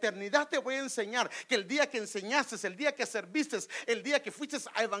en la eternidad te voy a enseñar que el día que enseñaste, el día que serviste, el día que fuiste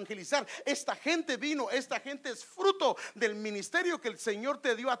a evangelizar, esta gente vino, esta gente es fruto del ministerio que el Señor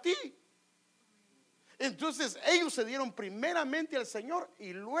te dio a ti. Entonces ellos se dieron primeramente al Señor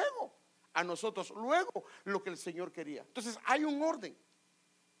y luego a nosotros, luego lo que el Señor quería. Entonces hay un orden,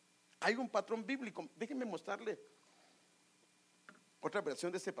 hay un patrón bíblico. Déjenme mostrarle otra versión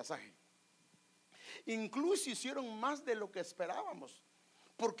de este pasaje. Incluso hicieron más de lo que esperábamos,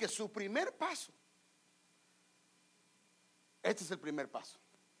 porque su primer paso, este es el primer paso,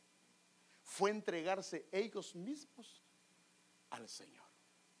 fue entregarse ellos mismos al Señor.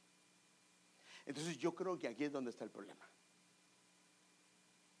 Entonces yo creo que aquí es donde está el problema.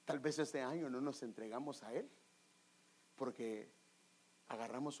 Tal vez este año no nos entregamos a Él porque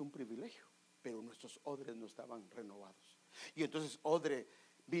agarramos un privilegio, pero nuestros odres no estaban renovados. Y entonces odre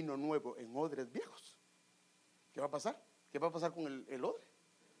vino nuevo en odres viejos. ¿Qué va a pasar? ¿Qué va a pasar con el odre?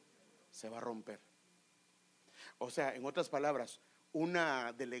 Se va a romper. O sea, en otras palabras,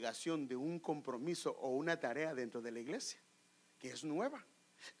 una delegación de un compromiso o una tarea dentro de la iglesia que es nueva,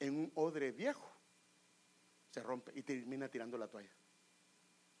 en un odre viejo, se rompe y termina tirando la toalla.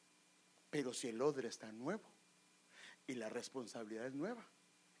 Pero si el odre está nuevo y la responsabilidad es nueva,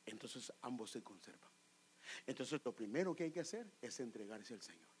 entonces ambos se conservan. Entonces lo primero que hay que hacer es entregarse al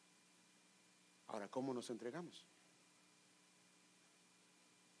Señor. Ahora, ¿cómo nos entregamos?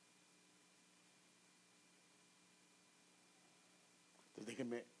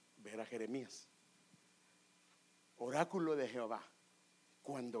 Déjenme ver a Jeremías. Oráculo de Jehová,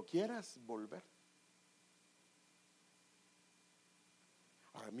 cuando quieras volver.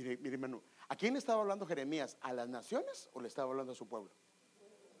 Ahora, mire, hermano, ¿a quién le estaba hablando Jeremías? ¿A las naciones o le estaba hablando a su pueblo?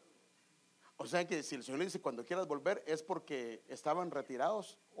 O sea que si el Señor le dice cuando quieras volver, ¿es porque estaban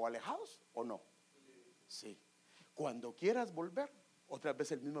retirados o alejados o no? Sí. Cuando quieras volver, otra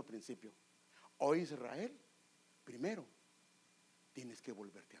vez el mismo principio. Oh Israel, primero tienes que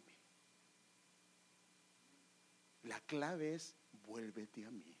volverte a mí. La clave es vuélvete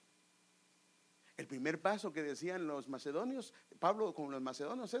a mí. El primer paso que decían los macedonios, Pablo con los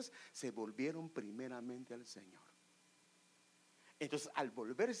macedonios, es: se volvieron primeramente al Señor. Entonces, al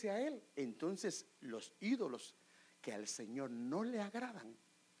volverse a Él, entonces los ídolos que al Señor no le agradan,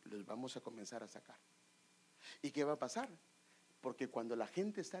 los vamos a comenzar a sacar. ¿Y qué va a pasar? Porque cuando la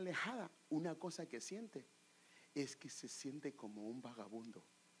gente está alejada, una cosa que siente es que se siente como un vagabundo,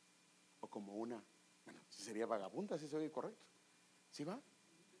 o como una, bueno, si sería vagabunda, si se oye correcto, ¿sí va?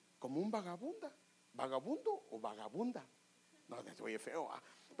 Como un vagabundo o vagabunda. No, se oye feo,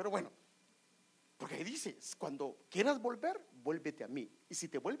 pero bueno, porque ahí dice: cuando quieras volver, vuélvete a mí. Y si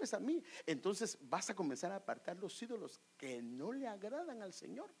te vuelves a mí, entonces vas a comenzar a apartar los ídolos que no le agradan al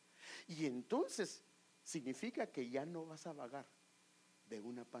Señor. Y entonces significa que ya no vas a vagar de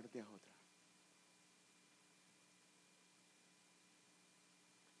una parte a otra.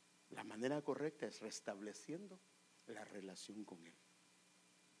 La manera correcta es restableciendo la relación con Él.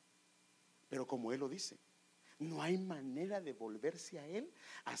 Pero como Él lo dice, no hay manera de volverse a Él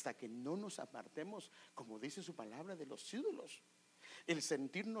hasta que no nos apartemos, como dice su palabra, de los ídolos. El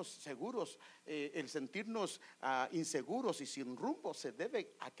sentirnos seguros, el sentirnos inseguros y sin rumbo se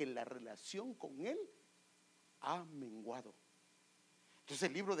debe a que la relación con Él ha menguado. Entonces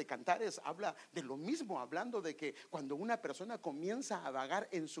el libro de Cantares habla de lo mismo, hablando de que cuando una persona comienza a vagar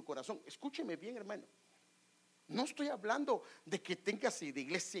en su corazón, escúcheme bien, hermano, no estoy hablando de que tengas de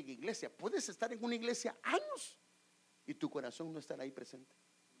iglesia en iglesia. Puedes estar en una iglesia años y tu corazón no estará ahí presente.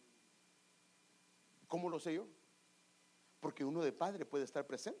 ¿Cómo lo sé yo? Porque uno de padre puede estar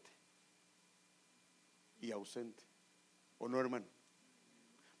presente y ausente, ¿o no, hermano?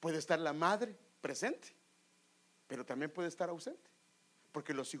 Puede estar la madre presente, pero también puede estar ausente,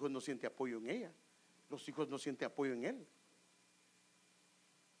 porque los hijos no sienten apoyo en ella, los hijos no sienten apoyo en él.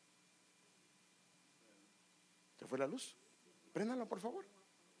 ¿Se fue la luz? Préndalo, por favor.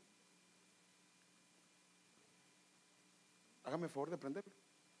 Hágame el favor de prenderlo.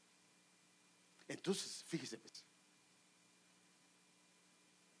 Entonces, fíjese, pues,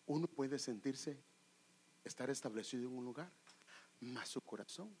 uno puede sentirse estar establecido en un lugar, mas su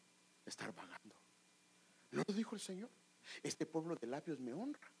corazón estar vagando. ¿No lo dijo el Señor? Este pueblo de labios me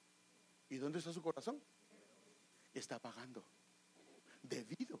honra. ¿Y dónde está su corazón? Está vagando.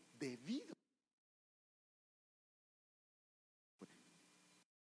 Debido.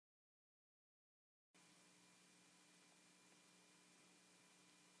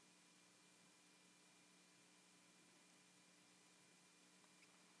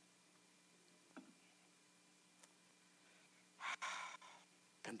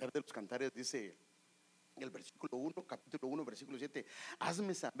 Cantar de los Cantares dice el versículo 1, capítulo 1, versículo 7: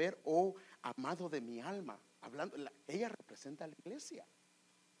 hazme saber, oh amado de mi alma. Hablando, ella representa a la iglesia.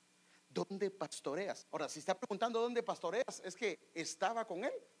 ¿Dónde pastoreas? Ahora, si está preguntando dónde pastoreas, es que estaba con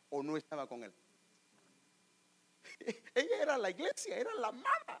él o no estaba con él. Ella era la iglesia, era la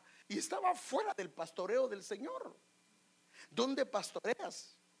amada, y estaba fuera del pastoreo del Señor. ¿Dónde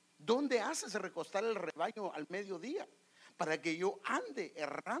pastoreas? ¿Dónde haces recostar el rebaño al mediodía? Para que yo ande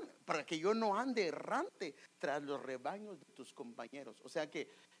errante, para que yo no ande errante tras los rebaños de tus compañeros. O sea que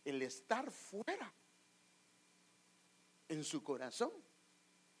el estar fuera en su corazón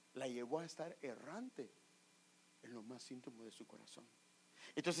la llevó a estar errante en lo más íntimo de su corazón.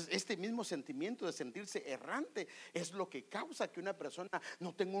 Entonces este mismo sentimiento de sentirse errante es lo que causa que una persona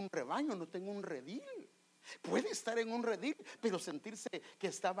no tenga un rebaño, no tenga un redil. Puede estar en un redil, pero sentirse que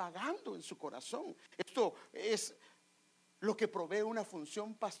está vagando en su corazón. Esto es lo que provee una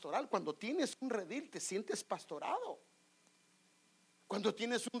función pastoral. Cuando tienes un redil te sientes pastorado. Cuando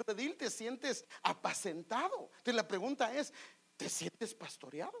tienes un redil te sientes apacentado. Entonces la pregunta es: ¿te sientes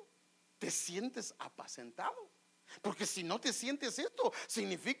pastoreado? ¿Te sientes apacentado? Porque si no te sientes esto,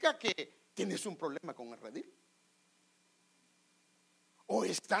 significa que tienes un problema con el redil. O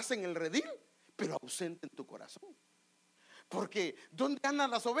estás en el redil, pero ausente en tu corazón. Porque ¿dónde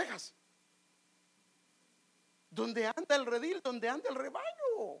andan las ovejas? ¿Dónde anda el redil? ¿Dónde anda el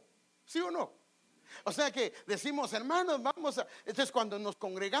rebaño? ¿Sí o no? O sea que decimos: hermanos, vamos a... Entonces cuando nos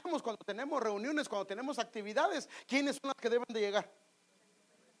congregamos, cuando tenemos reuniones, cuando tenemos actividades, ¿quiénes son las que deben de llegar?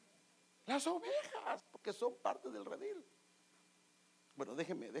 Las ovejas, porque son parte del redil. Bueno,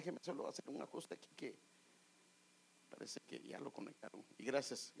 déjeme solo hacer un ajuste aquí que parece que ya lo conectaron. Y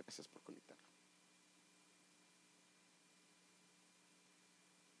gracias por conectarlo.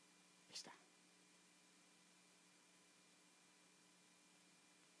 Ahí está.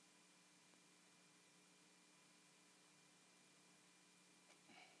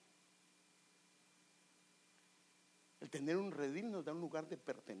 El tener un redil nos da un lugar de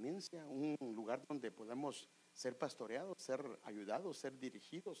pertenencia, un lugar donde podamos ser pastoreados, ser ayudados, ser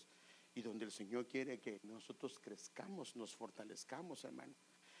dirigidos, y donde el Señor quiere que nosotros crezcamos, nos fortalezcamos, hermano.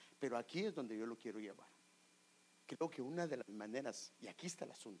 Pero aquí es donde yo lo quiero llevar. Creo que una de las maneras, y aquí está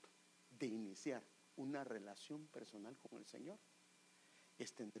el asunto, de iniciar una relación personal con el Señor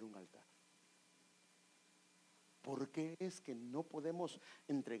es tener un altar. ¿Por qué es que no podemos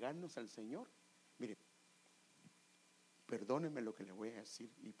entregarnos al Señor? Mire, perdóneme lo que le voy a decir,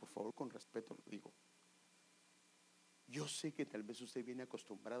 y por favor con respeto lo digo. Yo sé que tal vez usted viene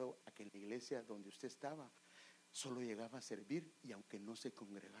acostumbrado a que en la iglesia donde usted estaba solo llegaba a servir y aunque no se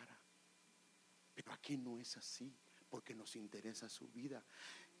congregara. Pero aquí no es así, porque nos interesa su vida.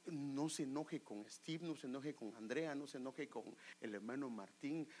 No se enoje con Steve, no se enoje con Andrea, no se enoje con el hermano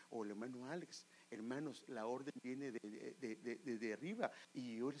Martín o el hermano Alex. Hermanos, la orden viene de arriba,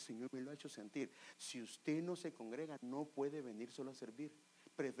 y hoy el Señor me lo ha hecho sentir. Si usted no se congrega, no puede venir solo a servir.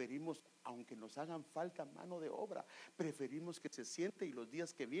 Preferimos, aunque nos hagan falta mano de obra, preferimos que se siente y los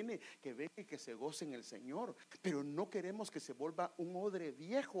días que viene, que venga y que se goce en el Señor. Pero no queremos que se vuelva un odre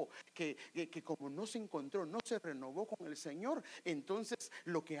viejo, que como no se encontró, no se renovó con el Señor, entonces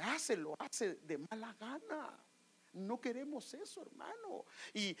lo que hace, lo hace de mala gana. No queremos eso, hermano.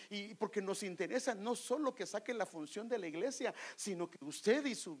 Y porque nos interesa no solo que saque la función de la iglesia, sino que usted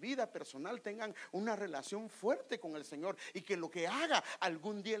y su vida personal tengan una relación fuerte con el Señor, y que lo que haga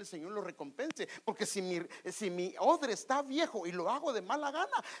algún día el Señor lo recompense. Porque si mi odre está viejo y lo hago de mala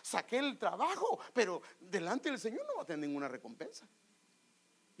gana, saqué el trabajo, pero delante del Señor no va a tener ninguna recompensa.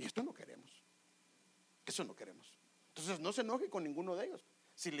 Y esto no queremos. Eso no queremos. Entonces no se enoje con ninguno de ellos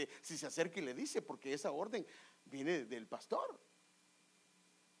si se acerca y le dice, porque esa orden viene del pastor.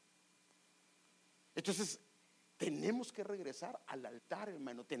 Entonces tenemos que regresar al altar,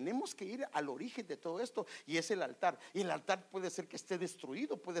 hermano. Tenemos que ir al origen de todo esto, y es el altar. Y el altar puede ser que esté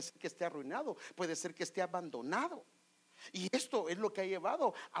destruido, puede ser que esté arruinado, puede ser que esté abandonado. Y esto es lo que ha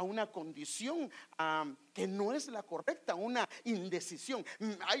llevado a una condición que no es la correcta, una indecisión.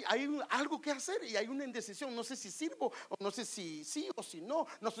 Hay algo que hacer y hay una indecisión. No sé si sirvo, o no sé si sí o si no,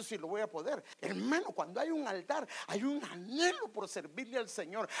 no sé si lo voy a poder. Hermano, cuando hay un altar, hay un anhelo por servirle al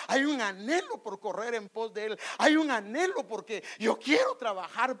Señor, hay un anhelo por correr en pos de Él, hay un anhelo porque yo quiero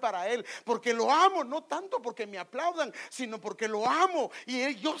trabajar para Él, porque lo amo, no tanto porque me aplaudan, sino porque lo amo.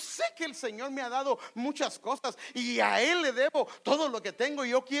 Y yo sé que el Señor me ha dado muchas cosas, y a Él le debo todo lo que tengo.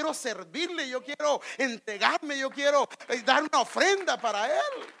 Yo quiero servirle, yo quiero entregarme, yo quiero dar una ofrenda para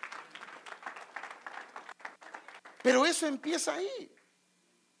Él. Pero eso empieza ahí.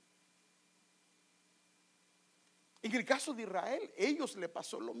 En el caso de Israel, ellos le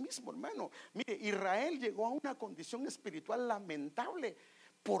pasó lo mismo, hermano. Mire, Israel llegó a una condición espiritual lamentable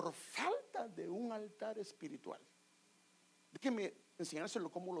por falta de un altar espiritual. Déjeme enseñárselo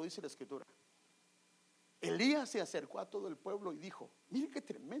como lo dice la Escritura. Elías se acercó a todo el pueblo y dijo: mire qué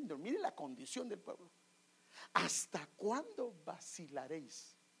tremendo, mire la condición del pueblo. ¿Hasta cuándo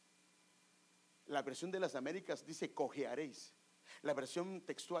vacilaréis? La versión de las Américas dice cojearéis. La versión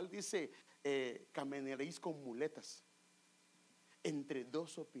textual dice caminaréis con muletas entre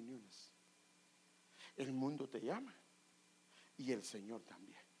dos opiniones. El mundo te llama y el Señor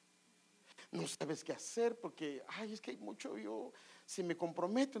también. No sabes qué hacer porque, es que hay mucho, yo si me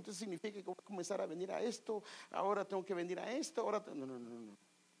comprometo, entonces significa que voy a comenzar a venir a esto, ahora tengo que venir a esto, ahora no.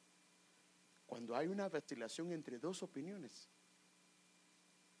 Cuando hay una vacilación entre dos opiniones,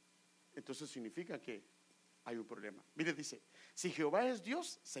 entonces significa que hay un problema. Mire, dice: si Jehová es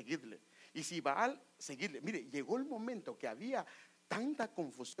Dios, seguidle, y si Baal, seguidle. Mire, llegó el momento que había tanta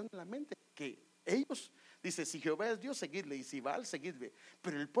confusión en la mente que ellos, dice: si Jehová es Dios, seguidle, y si Baal, seguidle.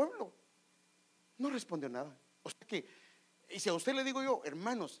 Pero el pueblo no respondió nada. O sea que, y si a usted le digo yo,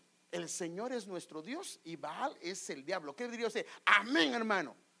 hermanos, el Señor es nuestro Dios y Baal es el diablo, ¿qué diría usted? Amén,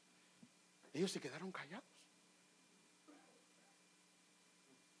 hermano. Ellos se quedaron callados.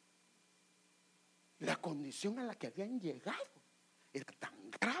 La condición a la que habían llegado era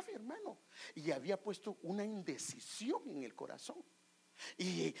tan grave, hermano, y había puesto una indecisión en el corazón.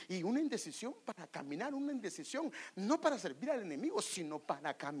 Y una indecisión para caminar, una indecisión no para servir al enemigo, sino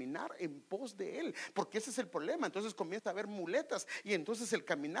para caminar en pos de él, porque ese es el problema. Entonces comienza a haber muletas y entonces el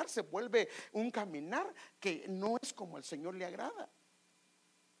caminar se vuelve un caminar que no es como al Señor le agrada.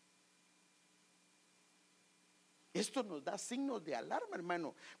 Esto nos da signos de alarma,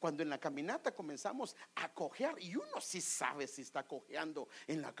 hermano, cuando en la caminata comenzamos a cojear, y uno sí sabe si está cojeando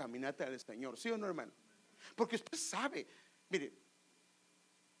en la caminata del Señor, ¿sí o no, hermano? Porque usted sabe, mire,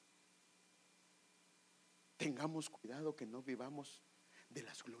 tengamos cuidado que no vivamos de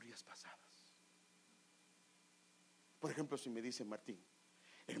las glorias pasadas. Por ejemplo, si me dice Martín,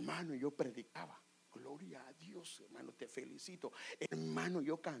 hermano, yo predicaba, gloria a Dios, hermano, te felicito. Hermano,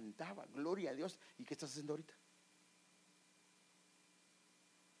 yo cantaba, gloria a Dios. ¿Y qué estás haciendo ahorita?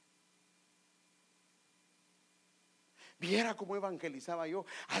 Viera cómo evangelizaba yo,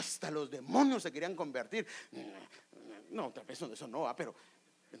 hasta los demonios se querían convertir. No, tal vez eso no, pero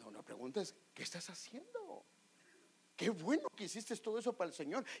no, la pregunta es, ¿qué estás haciendo? Qué bueno que hiciste todo eso para el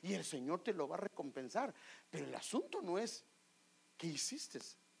Señor y el Señor te lo va a recompensar. Pero el asunto no es qué hiciste,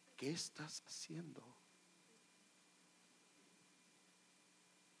 qué estás haciendo.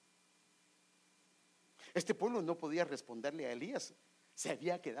 Este pueblo no podía responderle a Elías. Se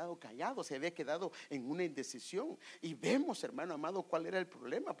había quedado callado, se había quedado en una indecisión. Y vemos, hermano amado, cuál era el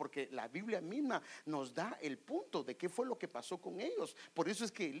problema, porque la Biblia misma nos da el punto de qué fue lo que pasó con ellos. Por eso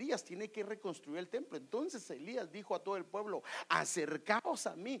es que Elías tiene que reconstruir el templo. Entonces Elías dijo a todo el pueblo, acercaos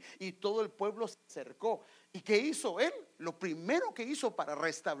a mí. Y todo el pueblo se acercó. ¿Y qué hizo él? Lo primero que hizo para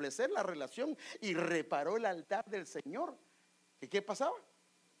restablecer la relación y reparó el altar del Señor. ¿Y qué pasaba?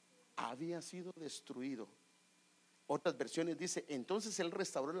 Había sido destruido. Otras versiones dice, entonces él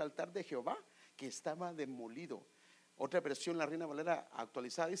restauró el altar de Jehová que estaba demolido. Otra versión, la Reina Valera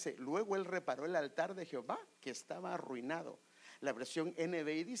actualizada, dice, luego él reparó el altar de Jehová que estaba arruinado. La versión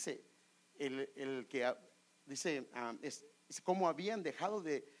NBI dice, dice es como habían dejado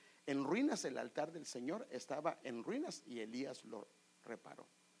en ruinas el altar del Señor, estaba en ruinas y Elías lo reparó.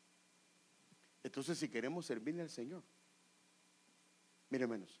 Entonces, si queremos servirle al Señor, miren,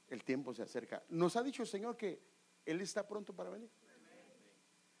 hermanos, el tiempo se acerca. Nos ha dicho el Señor que Él está pronto para venir.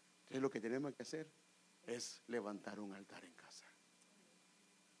 Entonces lo que tenemos que hacer es levantar un altar en casa,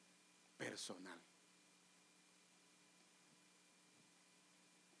 personal.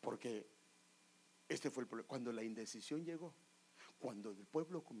 Porque este fue el problema. Cuando la indecisión llegó, cuando el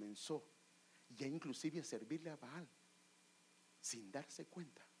pueblo comenzó ya inclusive a servirle a Baal, sin darse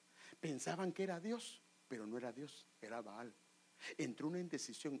cuenta, pensaban que era Dios, pero no era Dios, era Baal. Entró una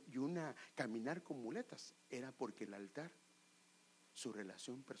indecisión y una caminar con muletas. Era porque el altar, su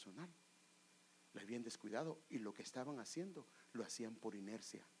relación personal, la habían descuidado y lo que estaban haciendo lo hacían por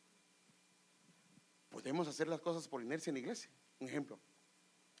inercia. Podemos hacer las cosas por inercia en la iglesia. Un ejemplo,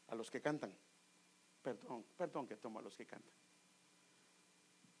 a los que cantan, perdón que tomo a los que cantan.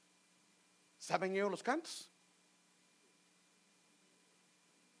 ¿Saben ellos los cantos?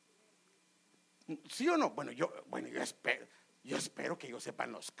 ¿Sí o no? Bueno, yo espero que ellos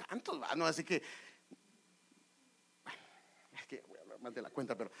sepan los cantos, ¿va? No, así que, bueno, es que voy a hablar más de la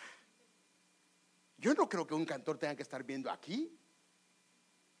cuenta, pero yo no creo que un cantor tenga que estar viendo aquí,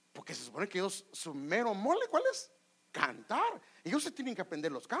 porque se supone que ellos, su mero mole, ¿cuál es? Cantar. Ellos se tienen que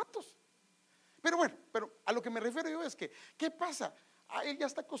aprender los cantos. Pero bueno, pero a lo que me refiero yo es que, ¿qué pasa? Él ya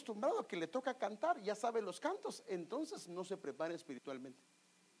está acostumbrado a que le toca cantar, ya sabe los cantos, entonces no se prepara espiritualmente.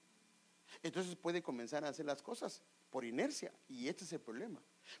 Entonces puede comenzar a hacer las cosas por inercia, y este es el problema.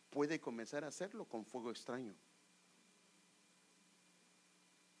 Puede comenzar a hacerlo con fuego extraño.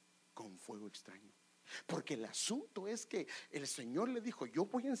 Con fuego extraño. Porque el asunto es que el Señor le dijo, yo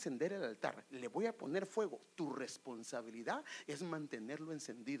voy a encender el altar, le voy a poner fuego. Tu responsabilidad es mantenerlo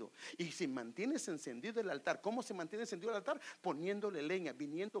encendido. Y si mantienes encendido el altar, ¿cómo se mantiene encendido el altar? Poniéndole leña,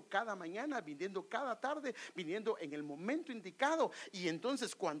 viniendo cada mañana, viniendo cada tarde, viniendo en el momento indicado. Y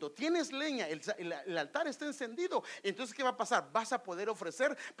entonces cuando tienes leña, el altar está encendido. Entonces ¿qué va a pasar? Vas a poder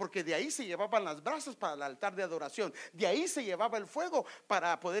ofrecer, porque de ahí se llevaban las brasas para el altar de adoración, de ahí se llevaba el fuego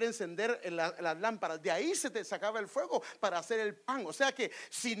para poder encender las lámparas, de ahí se te sacaba el fuego para hacer el pan. O sea que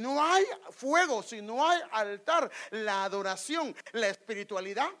si no hay fuego, si no hay altar, la adoración, la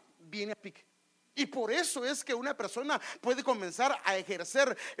espiritualidad viene a pique. Y por eso es que una persona puede comenzar a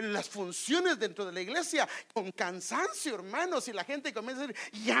ejercer las funciones dentro de la iglesia con cansancio, hermanos, y la gente comienza a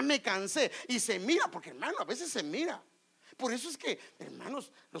decir, ya me cansé, y se mira, porque hermano, a veces se mira. Por eso es que,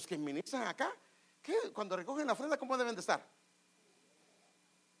 hermanos, los que ministran acá, ¿qué? Cuando recogen la ofrenda, ¿cómo deben de estar?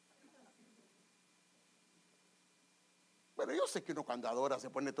 Bueno, yo sé que uno cuando adora se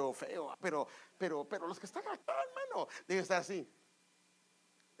pone todo feo, pero los que están acá, hermano, deben estar así.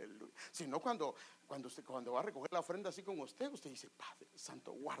 Sino cuando va a recoger la ofrenda así con usted dice: Padre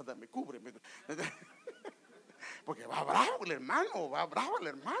Santo, guárdame, cúbreme. Porque va bravo el hermano, va brava la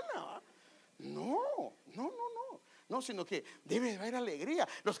hermana, ¿va? No, sino que debe haber alegría.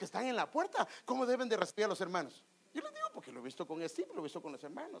 Los que están en la puerta, ¿cómo deben de recibir a los hermanos? Yo les digo porque lo he visto con Steve, lo he visto con los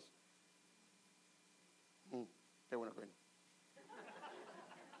hermanos. Qué bueno que ven.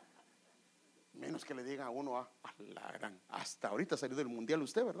 Menos que le digan a uno: a la gran, hasta ahorita ha salido del mundial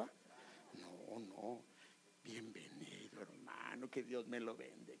usted, ¿verdad? No, bienvenido hermano, que Dios me lo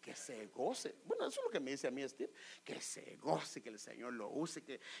vende, que se goce. Bueno, eso es lo que me dice a mí Steve, que se goce, que el Señor lo use,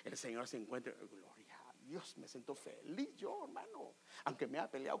 que el Señor se encuentre. Gloria a Dios, me siento feliz yo, hermano. Aunque me ha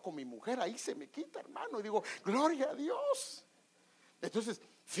peleado con mi mujer, ahí se me quita, hermano, y digo: gloria a Dios. Entonces,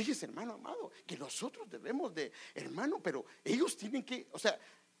 fíjese, hermano amado, que nosotros debemos de, hermano, pero ellos tienen que, o sea,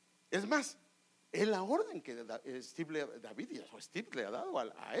 es más, es la orden que David o Steve le ha dado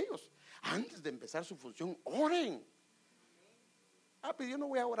a ellos. Antes de empezar su función, oren. Pero yo no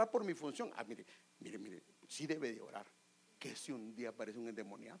voy a orar por mi función. Mire, sí debe de orar. Que si un día aparece un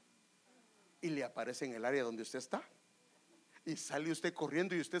endemoniado y le aparece en el área donde usted está, y sale usted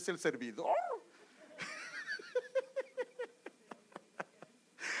corriendo y usted es el servidor.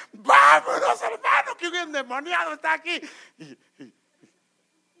 Vámonos, hermano, que un endemoniado está aquí.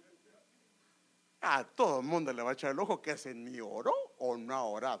 A todo el mundo le va a echar el ojo que se ni oró o no ha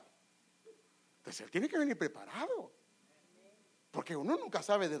orado. Entonces él tiene que venir preparado, porque uno nunca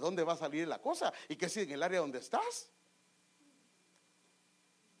sabe de dónde va a salir la cosa y que si en el área donde estás.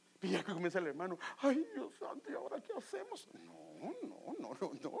 Y ya que comienza el hermano: ay, Dios santo, ¿y ahora qué hacemos? No,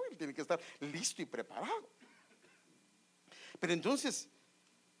 él tiene que estar listo y preparado. Pero entonces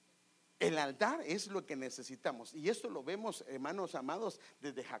el altar es lo que necesitamos, y esto lo vemos, hermanos amados,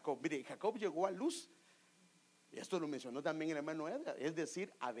 desde Jacob. Mire, Jacob llegó a Luz, y esto lo mencionó también el hermano Edgar, es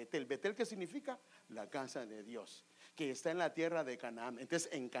decir, a Betel. Betel, ¿qué significa? La casa de Dios, que está en la tierra de Canaán. Entonces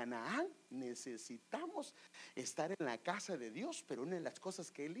en Canaán necesitamos estar en la casa de Dios, pero una de las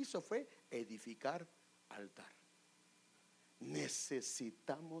cosas que él hizo fue edificar altar.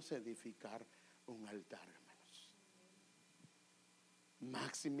 Necesitamos edificar un altar, hermanos.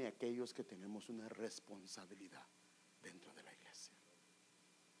 Máxime aquellos que tenemos una responsabilidad dentro de la iglesia.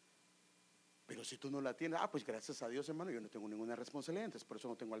 Pero si tú no la tienes, pues gracias a Dios, hermano, yo no tengo ninguna responsabilidad, entonces por eso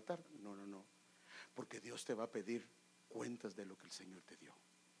no tengo altar. No, porque Dios te va a pedir cuentas de lo que el Señor te dio.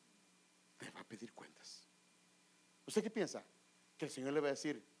 Te va a pedir cuentas. ¿Usted qué piensa? Que el Señor le va a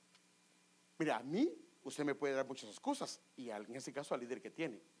decir: mira, a mí usted me puede dar muchas excusas, y en ese caso al líder que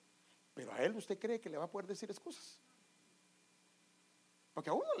tiene, pero a él usted cree que le va a poder decir excusas. Porque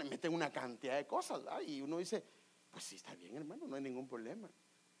a uno le meten una cantidad de cosas, ¿verdad? Y uno dice: pues sí, está bien, hermano, no hay ningún problema.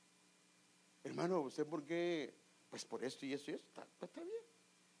 Hermano, ¿usted por qué? Pues por esto y esto y esto. Pues está bien.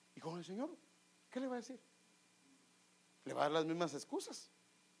 Y con el Señor, ¿qué le va a decir? Le va a dar las mismas excusas.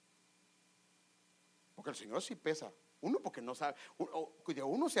 Porque el Señor sí pesa. Uno porque no sabe,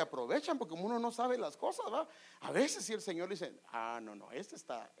 uno se aprovechan porque uno no sabe las cosas, ¿va? A veces si el Señor dice: no,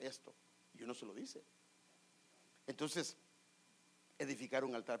 está esto, y uno se lo dice. Entonces, edificar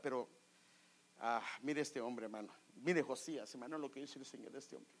un altar. Pero mire este hombre, hermano, mire Josías, hermano, lo que dice el Señor de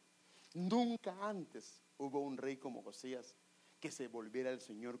este hombre. Nunca antes hubo un rey como Josías, que se volviera al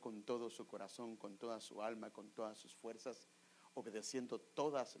Señor con todo su corazón, con toda su alma, con todas sus fuerzas, obedeciendo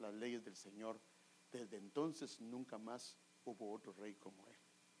todas las leyes del Señor. Desde entonces nunca más hubo otro rey como él.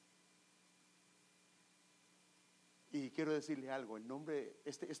 Y quiero decirle algo: el nombre,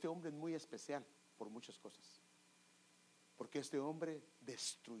 este hombre es muy especial por muchas cosas, porque este hombre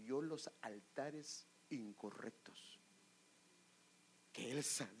destruyó los altares incorrectos, que él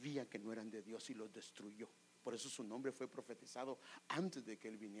sabía que no eran de Dios, y los destruyó. Por eso su nombre fue profetizado antes de que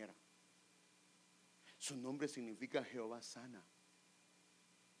él viniera. Su nombre significa Jehová sana.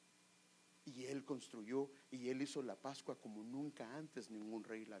 Y él construyó y él hizo la Pascua como nunca antes ningún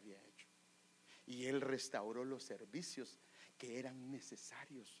rey la había hecho. Y él restauró los servicios que eran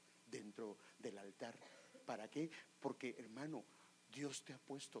necesarios dentro del altar. ¿Para qué? Porque, hermano, Dios te ha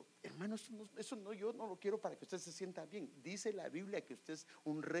puesto, hermano, eso no, yo no lo quiero para que usted se sienta bien. ¿Dice la Biblia que usted es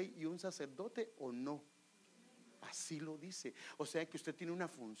un rey y un sacerdote o no? Así lo dice. O sea que usted tiene una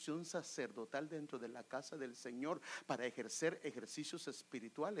función sacerdotal dentro de la casa del Señor para ejercer ejercicios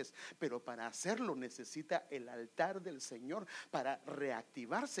espirituales, pero para hacerlo necesita el altar del Señor para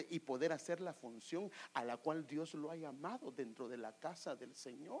reactivarse y poder hacer la función a la cual Dios lo ha llamado dentro de la casa del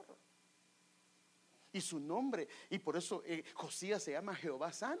Señor. y su nombre, y por eso Josías se llama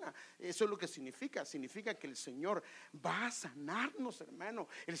Jehová sana. Eso es lo que significa que el Señor va a sanarnos, hermano.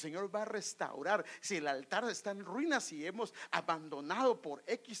 El Señor va a restaurar. Si el altar está en ruinas, si hemos abandonado por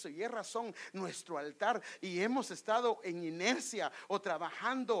X o Y razón nuestro altar y hemos estado en inercia o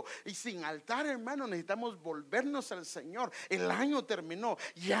trabajando y sin altar, hermano, necesitamos volvernos al Señor. El año terminó,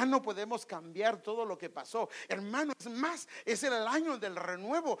 ya no podemos cambiar todo lo que pasó, hermano. Es más, es el año del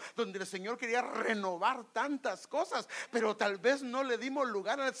renuevo, donde el Señor quería renovar tantas cosas, pero tal vez no le dimos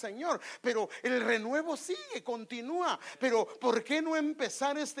lugar al Señor. Pero el renuevo sigue, continúa. Pero ¿por qué no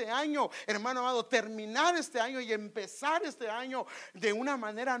empezar este año, hermano amado? Terminar este año y empezar este año de una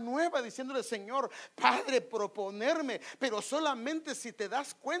manera nueva, diciéndole: Señor, Padre, proponerme, pero solamente si te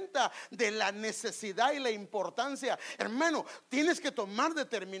das cuenta de la necesidad y la importancia, hermano. Tienes que tomar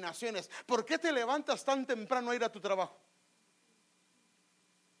determinaciones. ¿Por qué te levantas tan temprano a ir a tu trabajo?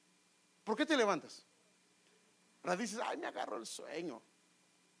 ¿Por qué te levantas? Ahora dices: ay, me agarró el sueño.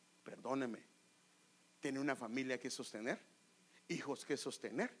 Perdóneme, tiene una familia que sostener, hijos que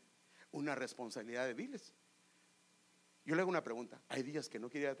sostener, una responsabilidad de viles. Yo le hago una pregunta: ¿hay días que no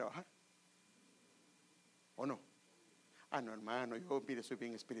quiere ir a trabajar? ¿O no? Ah, no, hermano, yo, mire, soy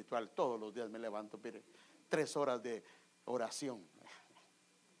bien espiritual. Todos los días me levanto, mire, 3 horas de oración.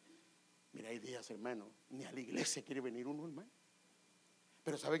 Mira, hay días, hermano, ni a la iglesia quiere venir uno, hermano.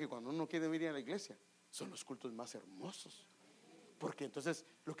 Pero sabe que cuando uno quiere venir a la iglesia, son los cultos más hermosos. Porque entonces,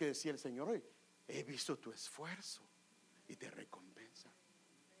 lo que decía el Señor hoy: he visto tu esfuerzo y te recompensa.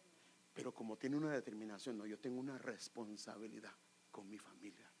 Pero como tiene una determinación, no, yo tengo una responsabilidad con mi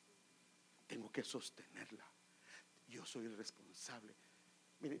familia. Tengo que sostenerla. Yo soy el responsable.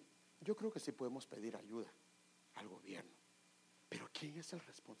 Mire, yo creo que sí podemos pedir ayuda al gobierno, pero ¿quién es el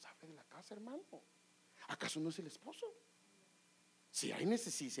responsable de la casa, hermano? ¿Acaso no es el esposo? Si hay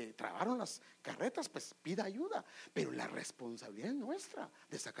necesidad, si se trabaron las carretas, pues pida ayuda, pero la responsabilidad es nuestra,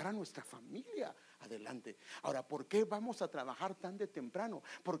 de sacar a nuestra familia adelante. Ahora, ¿por qué vamos a trabajar tan de temprano?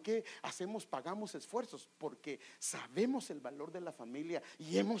 ¿Por qué pagamos esfuerzos? Porque sabemos el valor de la familia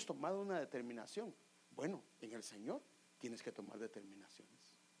y hemos tomado una determinación. Bueno, en el Señor tienes que tomar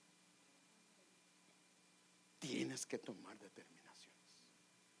determinaciones. Tienes que tomar determinaciones.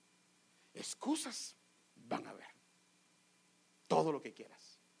 Excusas van a haber, todo lo que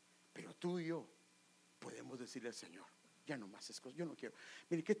quieras, pero tú y yo podemos decirle al Señor: ya no más excusas, yo no quiero.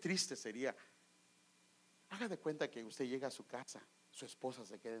 Mire, qué triste sería. Haga de cuenta que usted llega a su casa, su esposa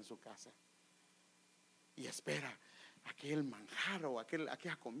se queda en su casa y espera aquel manjar o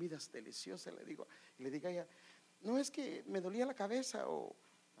aquella comida deliciosa. Y le diga a ella: no, es que me dolía la cabeza,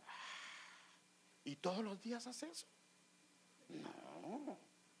 y todos los días hace eso. No,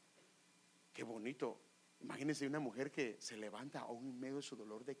 qué bonito. Imagínense una mujer que se levanta aún en medio de su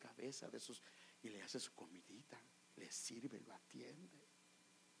dolor de cabeza, y le hace su comidita, le sirve, lo atiende.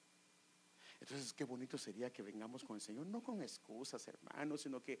 Entonces, qué bonito sería que vengamos con el Señor, no con excusas, hermanos,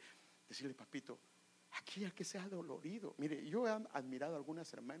 sino que decirle: papito, aquí al que sea dolorido. Mire, yo he admirado a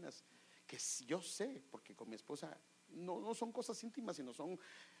algunas hermanas que yo sé, porque con mi esposa no son cosas íntimas, sino son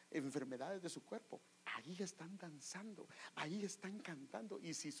enfermedades de su cuerpo. Ahí están danzando, ahí están cantando,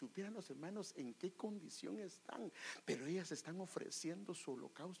 y si supieran los hermanos en qué condición están, pero ellas están ofreciendo su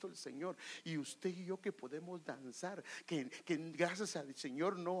holocausto al Señor. Y usted y yo, que podemos danzar, que gracias al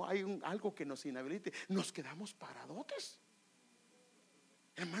Señor no hay algo que nos inhabilite, nos quedamos paradotes.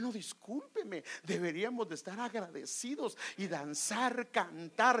 Hermano, discúlpeme, deberíamos de estar agradecidos y danzar,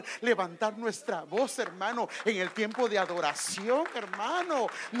 cantar, levantar nuestra voz, hermano, en el tiempo de adoración, hermano.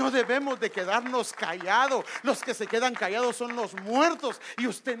 No debemos de quedarnos callados. Los que se quedan callados son los muertos, y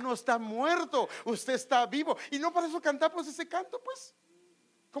usted no está muerto, usted está vivo. Y no por eso cantamos ese canto, pues.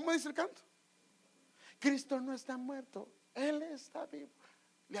 ¿Cómo dice el canto? Cristo no está muerto, Él está vivo.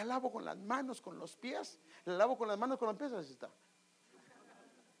 Le alabo con las manos, con los pies. Le alabo con las manos, con los pies, así está.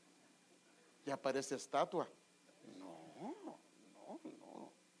 Ya parece estatua. No.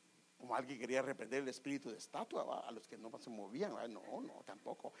 Como alguien quería reprender el espíritu de estatua, ¿va? A los que no se movían, ¿va? No,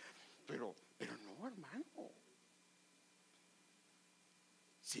 tampoco. Pero no, hermano.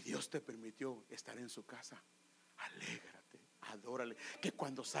 Si Dios te permitió estar en su casa, alégrate, adórale. Que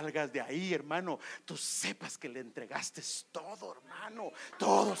cuando salgas de ahí, hermano, tú sepas que le entregaste todo, hermano.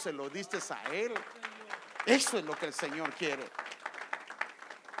 Todo se lo diste a Él. Eso es lo que el Señor quiere.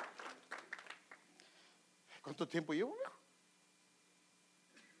 ¿Cuánto tiempo llevo, viejo?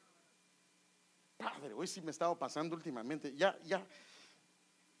 Padre, hoy sí me he estado pasando últimamente. Ya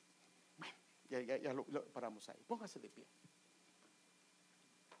lo paramos ahí. Póngase de pie.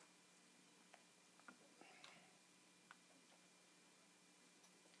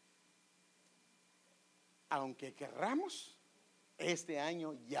 aunque querramos, este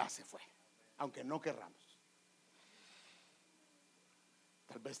año ya se fue, aunque no querramos.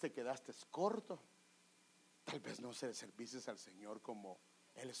 Tal vez te quedaste corto, tal vez no se serviste al Señor como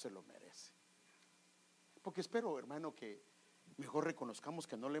Él se lo merece. Porque espero, hermano, que mejor reconozcamos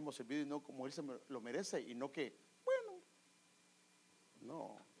que no le hemos servido y no como Él se lo merece, y no que, bueno,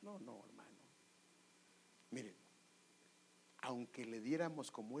 no, hermano. Miren, aunque le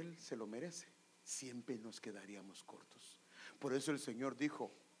diéramos como Él se lo merece, siempre nos quedaríamos cortos. Por eso el Señor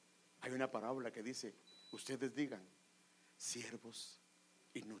dijo, hay una parábola que dice, ustedes digan, siervos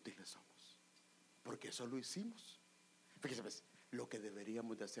inútiles somos, porque eso lo hicimos. Fíjense, pues, lo que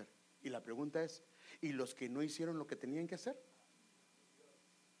deberíamos de hacer. Y la pregunta es, ¿y los que no hicieron lo que tenían que hacer?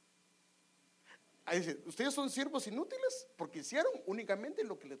 Ahí dice, ustedes son siervos inútiles porque hicieron únicamente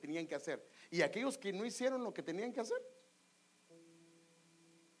lo que le tenían que hacer. Y aquellos que no hicieron lo que tenían que hacer,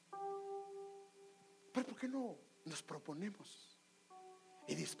 pero ¿por qué no nos proponemos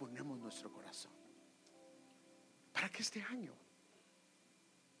y disponemos nuestro corazón para que este año,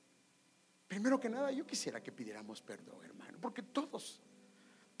 primero que nada, yo quisiera que pidiéramos perdón, hermano, porque todos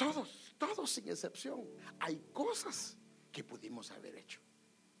sin excepción, hay cosas que pudimos haber hecho,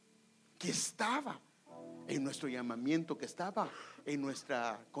 que estaba en nuestro llamamiento, que estaba en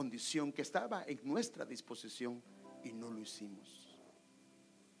nuestra condición, que estaba en nuestra disposición, y no lo hicimos.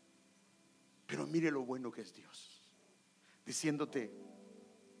 Pero mire lo bueno que es Dios, diciéndote,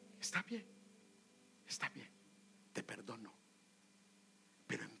 está bien, te perdono,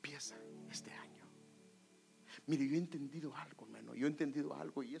 pero empieza este año. Mire, yo he entendido algo, hermano,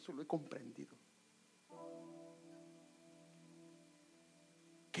 y eso lo he comprendido,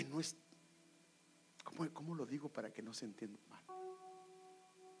 que no es, ¿cómo lo digo para que no se entienda mal?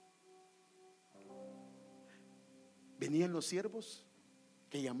 Venían los siervos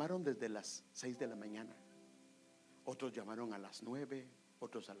que llamaron desde las 6 de la mañana, otros llamaron a las 9,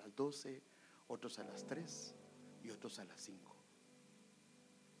 otros a las 12, otros a las 3 y otros a las 5.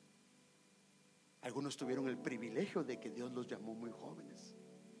 Algunos tuvieron el privilegio de que Dios los llamó muy jóvenes,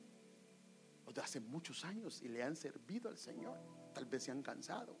 o de hace muchos años, y le han servido al Señor. Tal vez se han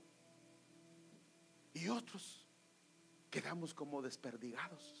cansado, y otros quedamos como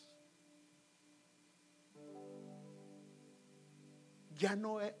desperdigados. Ya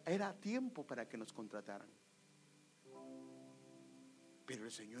no era tiempo para que nos contrataran, pero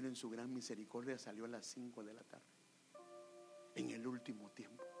el Señor en su gran misericordia salió a las 5 de la tarde, en el último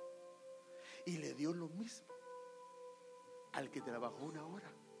tiempo, y le dio lo mismo al que trabajó 1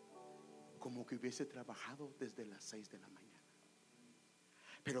 hora, como que hubiese trabajado desde las 6 de la mañana.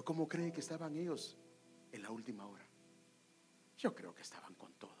 Pero ¿cómo cree que estaban ellos en la última hora? Yo creo que estaban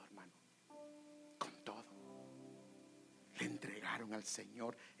con todo, hermano, con todo. Le entregaron al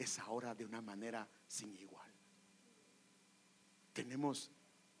Señor esa hora de una manera sin igual. Tenemos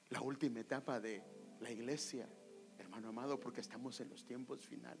la última etapa de la iglesia, hermano amado, porque estamos en los tiempos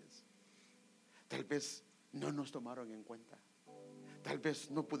finales. Tal vez no nos tomaron en cuenta, tal vez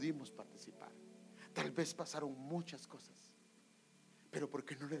no pudimos participar, tal vez pasaron muchas cosas, pero ¿por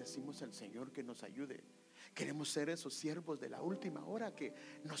qué no le decimos al Señor que nos ayude? Queremos ser esos siervos de la última hora, que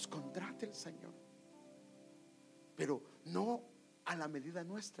nos contrate el Señor, pero no a la medida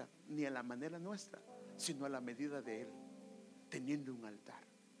nuestra, ni a la manera nuestra, sino a la medida de Él, teniendo un altar,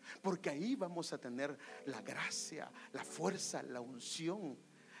 porque ahí vamos a tener la gracia, la fuerza, la unción,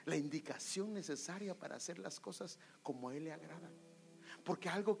 la indicación necesaria para hacer las cosas como a Él le agrada. Porque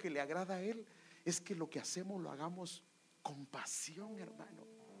algo que le agrada a Él es que lo que hacemos lo hagamos con pasión, hermano,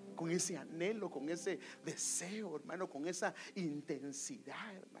 con ese anhelo, con ese deseo, hermano, con esa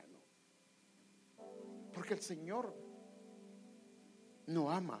intensidad, hermano. Porque el Señor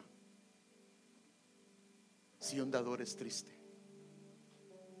no ama si un dador es triste,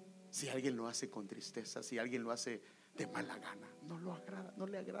 si alguien lo hace con tristeza, si alguien lo hace de mala gana. No lo agrada, no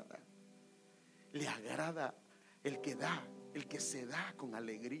le agrada. Le agrada el que da, el que se da con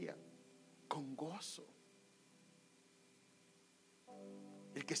alegría, con gozo,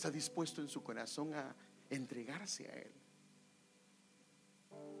 el que está dispuesto en su corazón a entregarse a Él.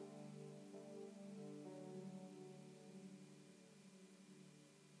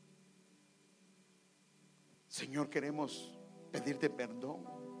 Señor, queremos pedirte perdón.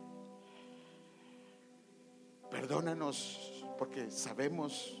 Perdónanos porque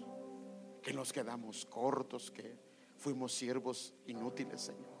sabemos que nos quedamos cortos, que fuimos siervos inútiles,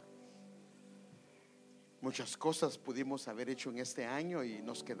 Señor. Muchas cosas pudimos haber hecho en este año y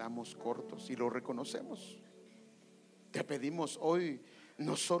nos quedamos cortos, y lo reconocemos. Te pedimos hoy,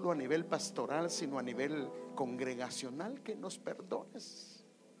 no solo a nivel pastoral, sino a nivel congregacional, que nos perdones.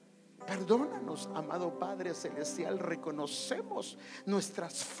 Perdónanos, amado Padre Celestial. Reconocemos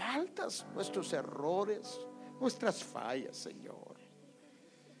nuestras faltas, nuestros errores, nuestras fallas, Señor.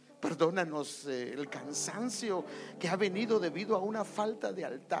 Perdónanos el cansancio que ha venido debido a una falta de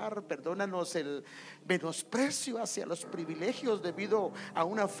altar. Perdónanos el menosprecio hacia los privilegios debido a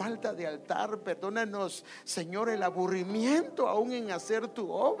una falta de altar. Perdónanos, Señor, el aburrimiento aún en hacer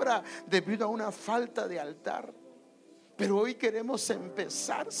tu obra debido a una falta de altar. Pero hoy queremos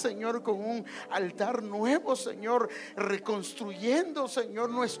empezar, Señor, con un altar nuevo, Señor, reconstruyendo, Señor,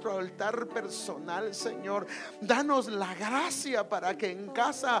 nuestro altar personal, Señor. Danos la gracia para que en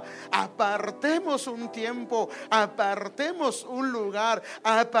casa apartemos un tiempo, apartemos un lugar,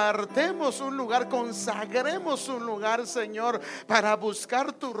 consagremos un lugar, Señor, para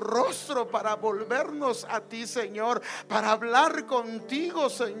buscar tu rostro, para volvernos a ti, Señor, para hablar contigo,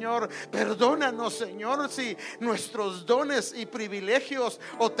 Señor. Perdónanos, Señor, si nuestros dones y privilegios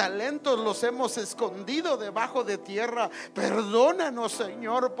o talentos los hemos escondido debajo de tierra. Perdónanos,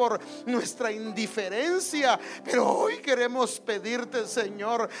 Señor, por nuestra indiferencia, pero hoy queremos pedirte,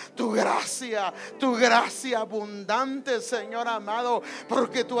 Señor, tu gracia abundante, Señor amado,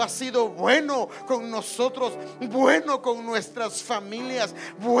 porque tú has sido bueno con nosotros, bueno con nuestras familias,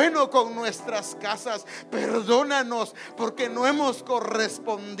 bueno con nuestras casas. Perdónanos porque no hemos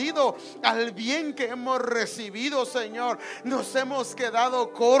correspondido al bien que hemos recibido, Señor. Nos hemos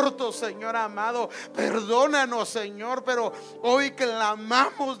quedado cortos, Señor amado. Perdónanos, Señor, pero hoy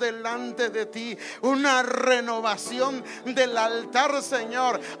clamamos delante de ti una renovación del altar,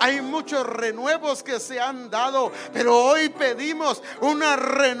 Señor. Hay muchos renuevos que se han dado, pero hoy pedimos una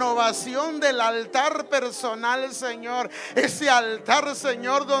renovación del altar personal, Señor. Ese altar,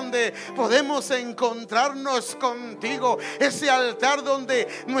 Señor, donde podemos encontrarnos contigo. Ese altar donde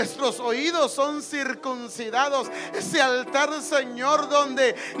nuestros oídos son circuncidados. Ese altar, Señor,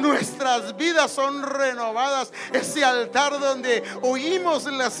 donde nuestras vidas son renovadas. Ese altar donde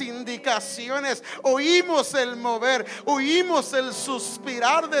oímos las indicaciones, oímos el mover, oímos el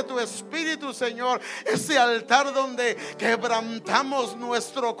suspirar de tu Espíritu, Señor. Ese altar donde quebrantamos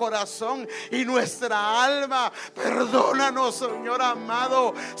nuestro corazón y nuestra alma. Perdónanos, Señor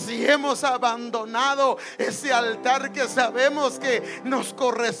amado, si hemos abandonado ese altar que sabemos que nos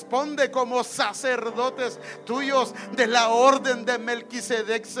corresponde como sacerdotes tuyos de la orden de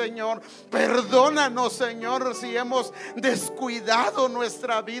Melquisedec, Señor. Perdónanos, Señor, si hemos descuidado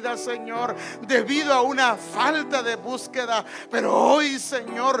nuestra vida, Señor, debido a una falta de búsqueda. Pero hoy,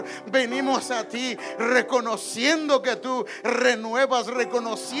 Señor, venimos a ti reconociendo que tú renuevas,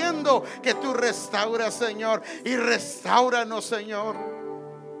 reconociendo que tú restauras, Señor, y restáuranos, Señor.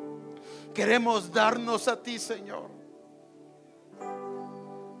 Queremos darnos a ti, Señor.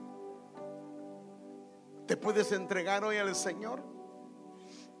 ¿Te puedes entregar hoy al Señor?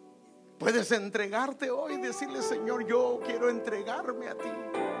 Puedes entregarte hoy y decirle: Señor, yo quiero entregarme a ti.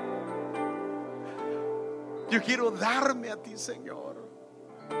 Yo quiero darme a ti, Señor.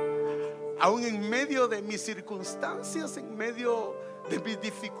 Aún en medio de mis circunstancias, en medio de mis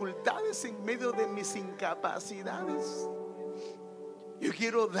dificultades, en medio de mis incapacidades, yo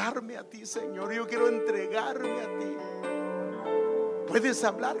quiero darme a ti, Señor. Yo quiero entregarme a ti. Puedes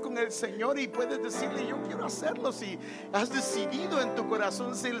hablar con el Señor y puedes decirle: yo quiero hacerlo. Si has decidido en tu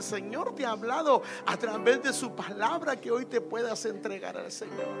corazón, si el Señor te ha hablado a través de su palabra, que hoy te puedas entregar al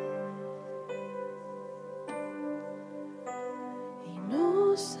Señor. Y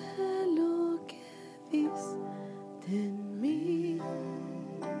no sé lo que viste en mí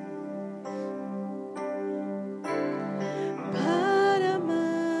para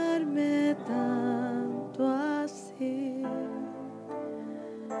amarme tanto así.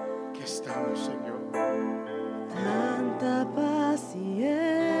 Estamos, Señor. Tanta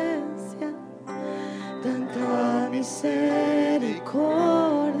paciencia, tanta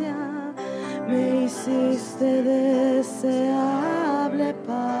misericordia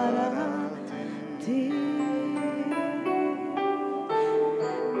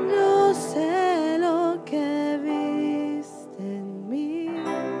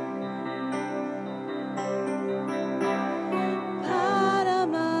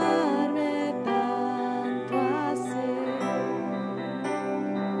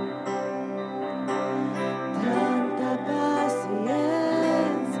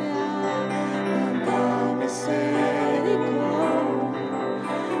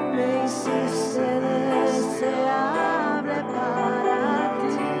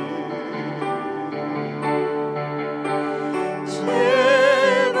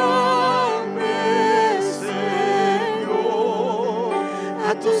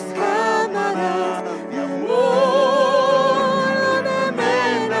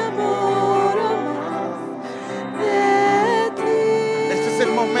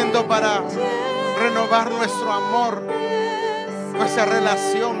renovar nuestro amor, nuestra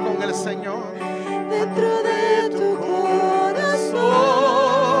relación con el Señor. Dentro de tu corazón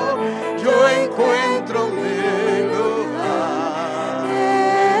Yo encuentro mi lugar.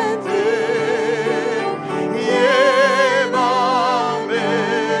 Llévame,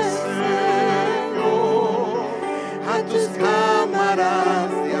 Señor, a tus cámaras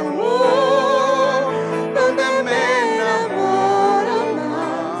de amor, donde me enamoro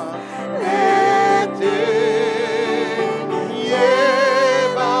más de ti.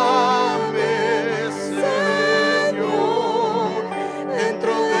 Llévame, Señor,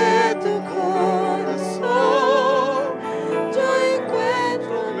 dentro de tu corazón. yo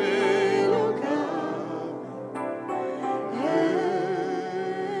encuentro Mi lugar en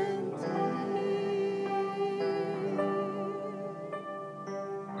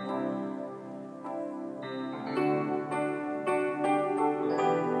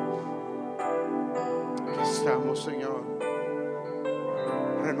Aquí estamos, Señor.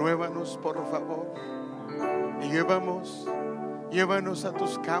 Renuévanos, por favor. Y llévanos a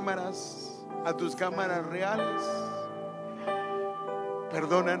tus cámaras reales.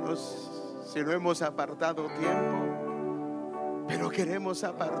 Perdónanos si no hemos apartado tiempo, pero queremos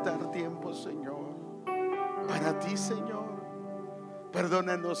apartar tiempo, Señor, para ti, Señor.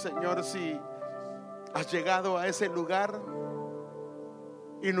 Perdónanos, Señor, si has llegado a ese lugar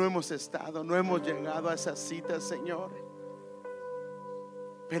y no hemos llegado a esa cita, Señor.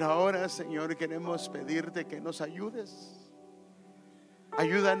 Pero ahora, Señor, queremos pedirte que nos ayudes.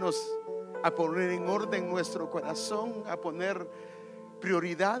 Ayúdanos a poner en orden nuestro corazón, a poner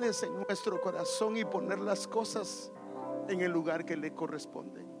prioridades en nuestro corazón y poner las cosas en el lugar que le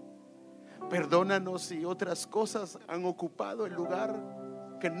corresponden. Perdónanos si otras cosas han ocupado el lugar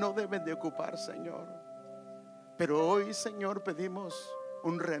que no deben de ocupar, Señor. Pero hoy, Señor, pedimos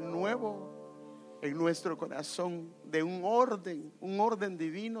un renuevo en nuestro corazón de un orden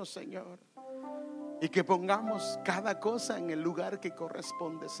divino, Señor. Y que pongamos cada cosa en el lugar que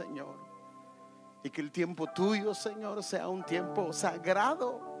corresponde, Señor. Y que el tiempo tuyo, Señor, sea un tiempo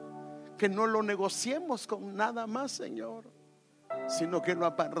sagrado, que no lo negociemos con nada más, Señor, sino que lo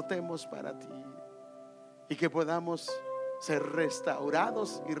apartemos para ti. Y que podamos ser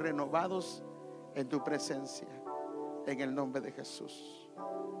restaurados y renovados en tu presencia, en el nombre de Jesús.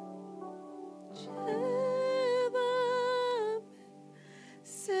 Llévame,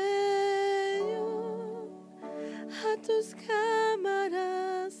 Señor, a tus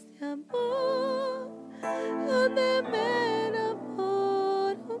cámaras de amor, donde me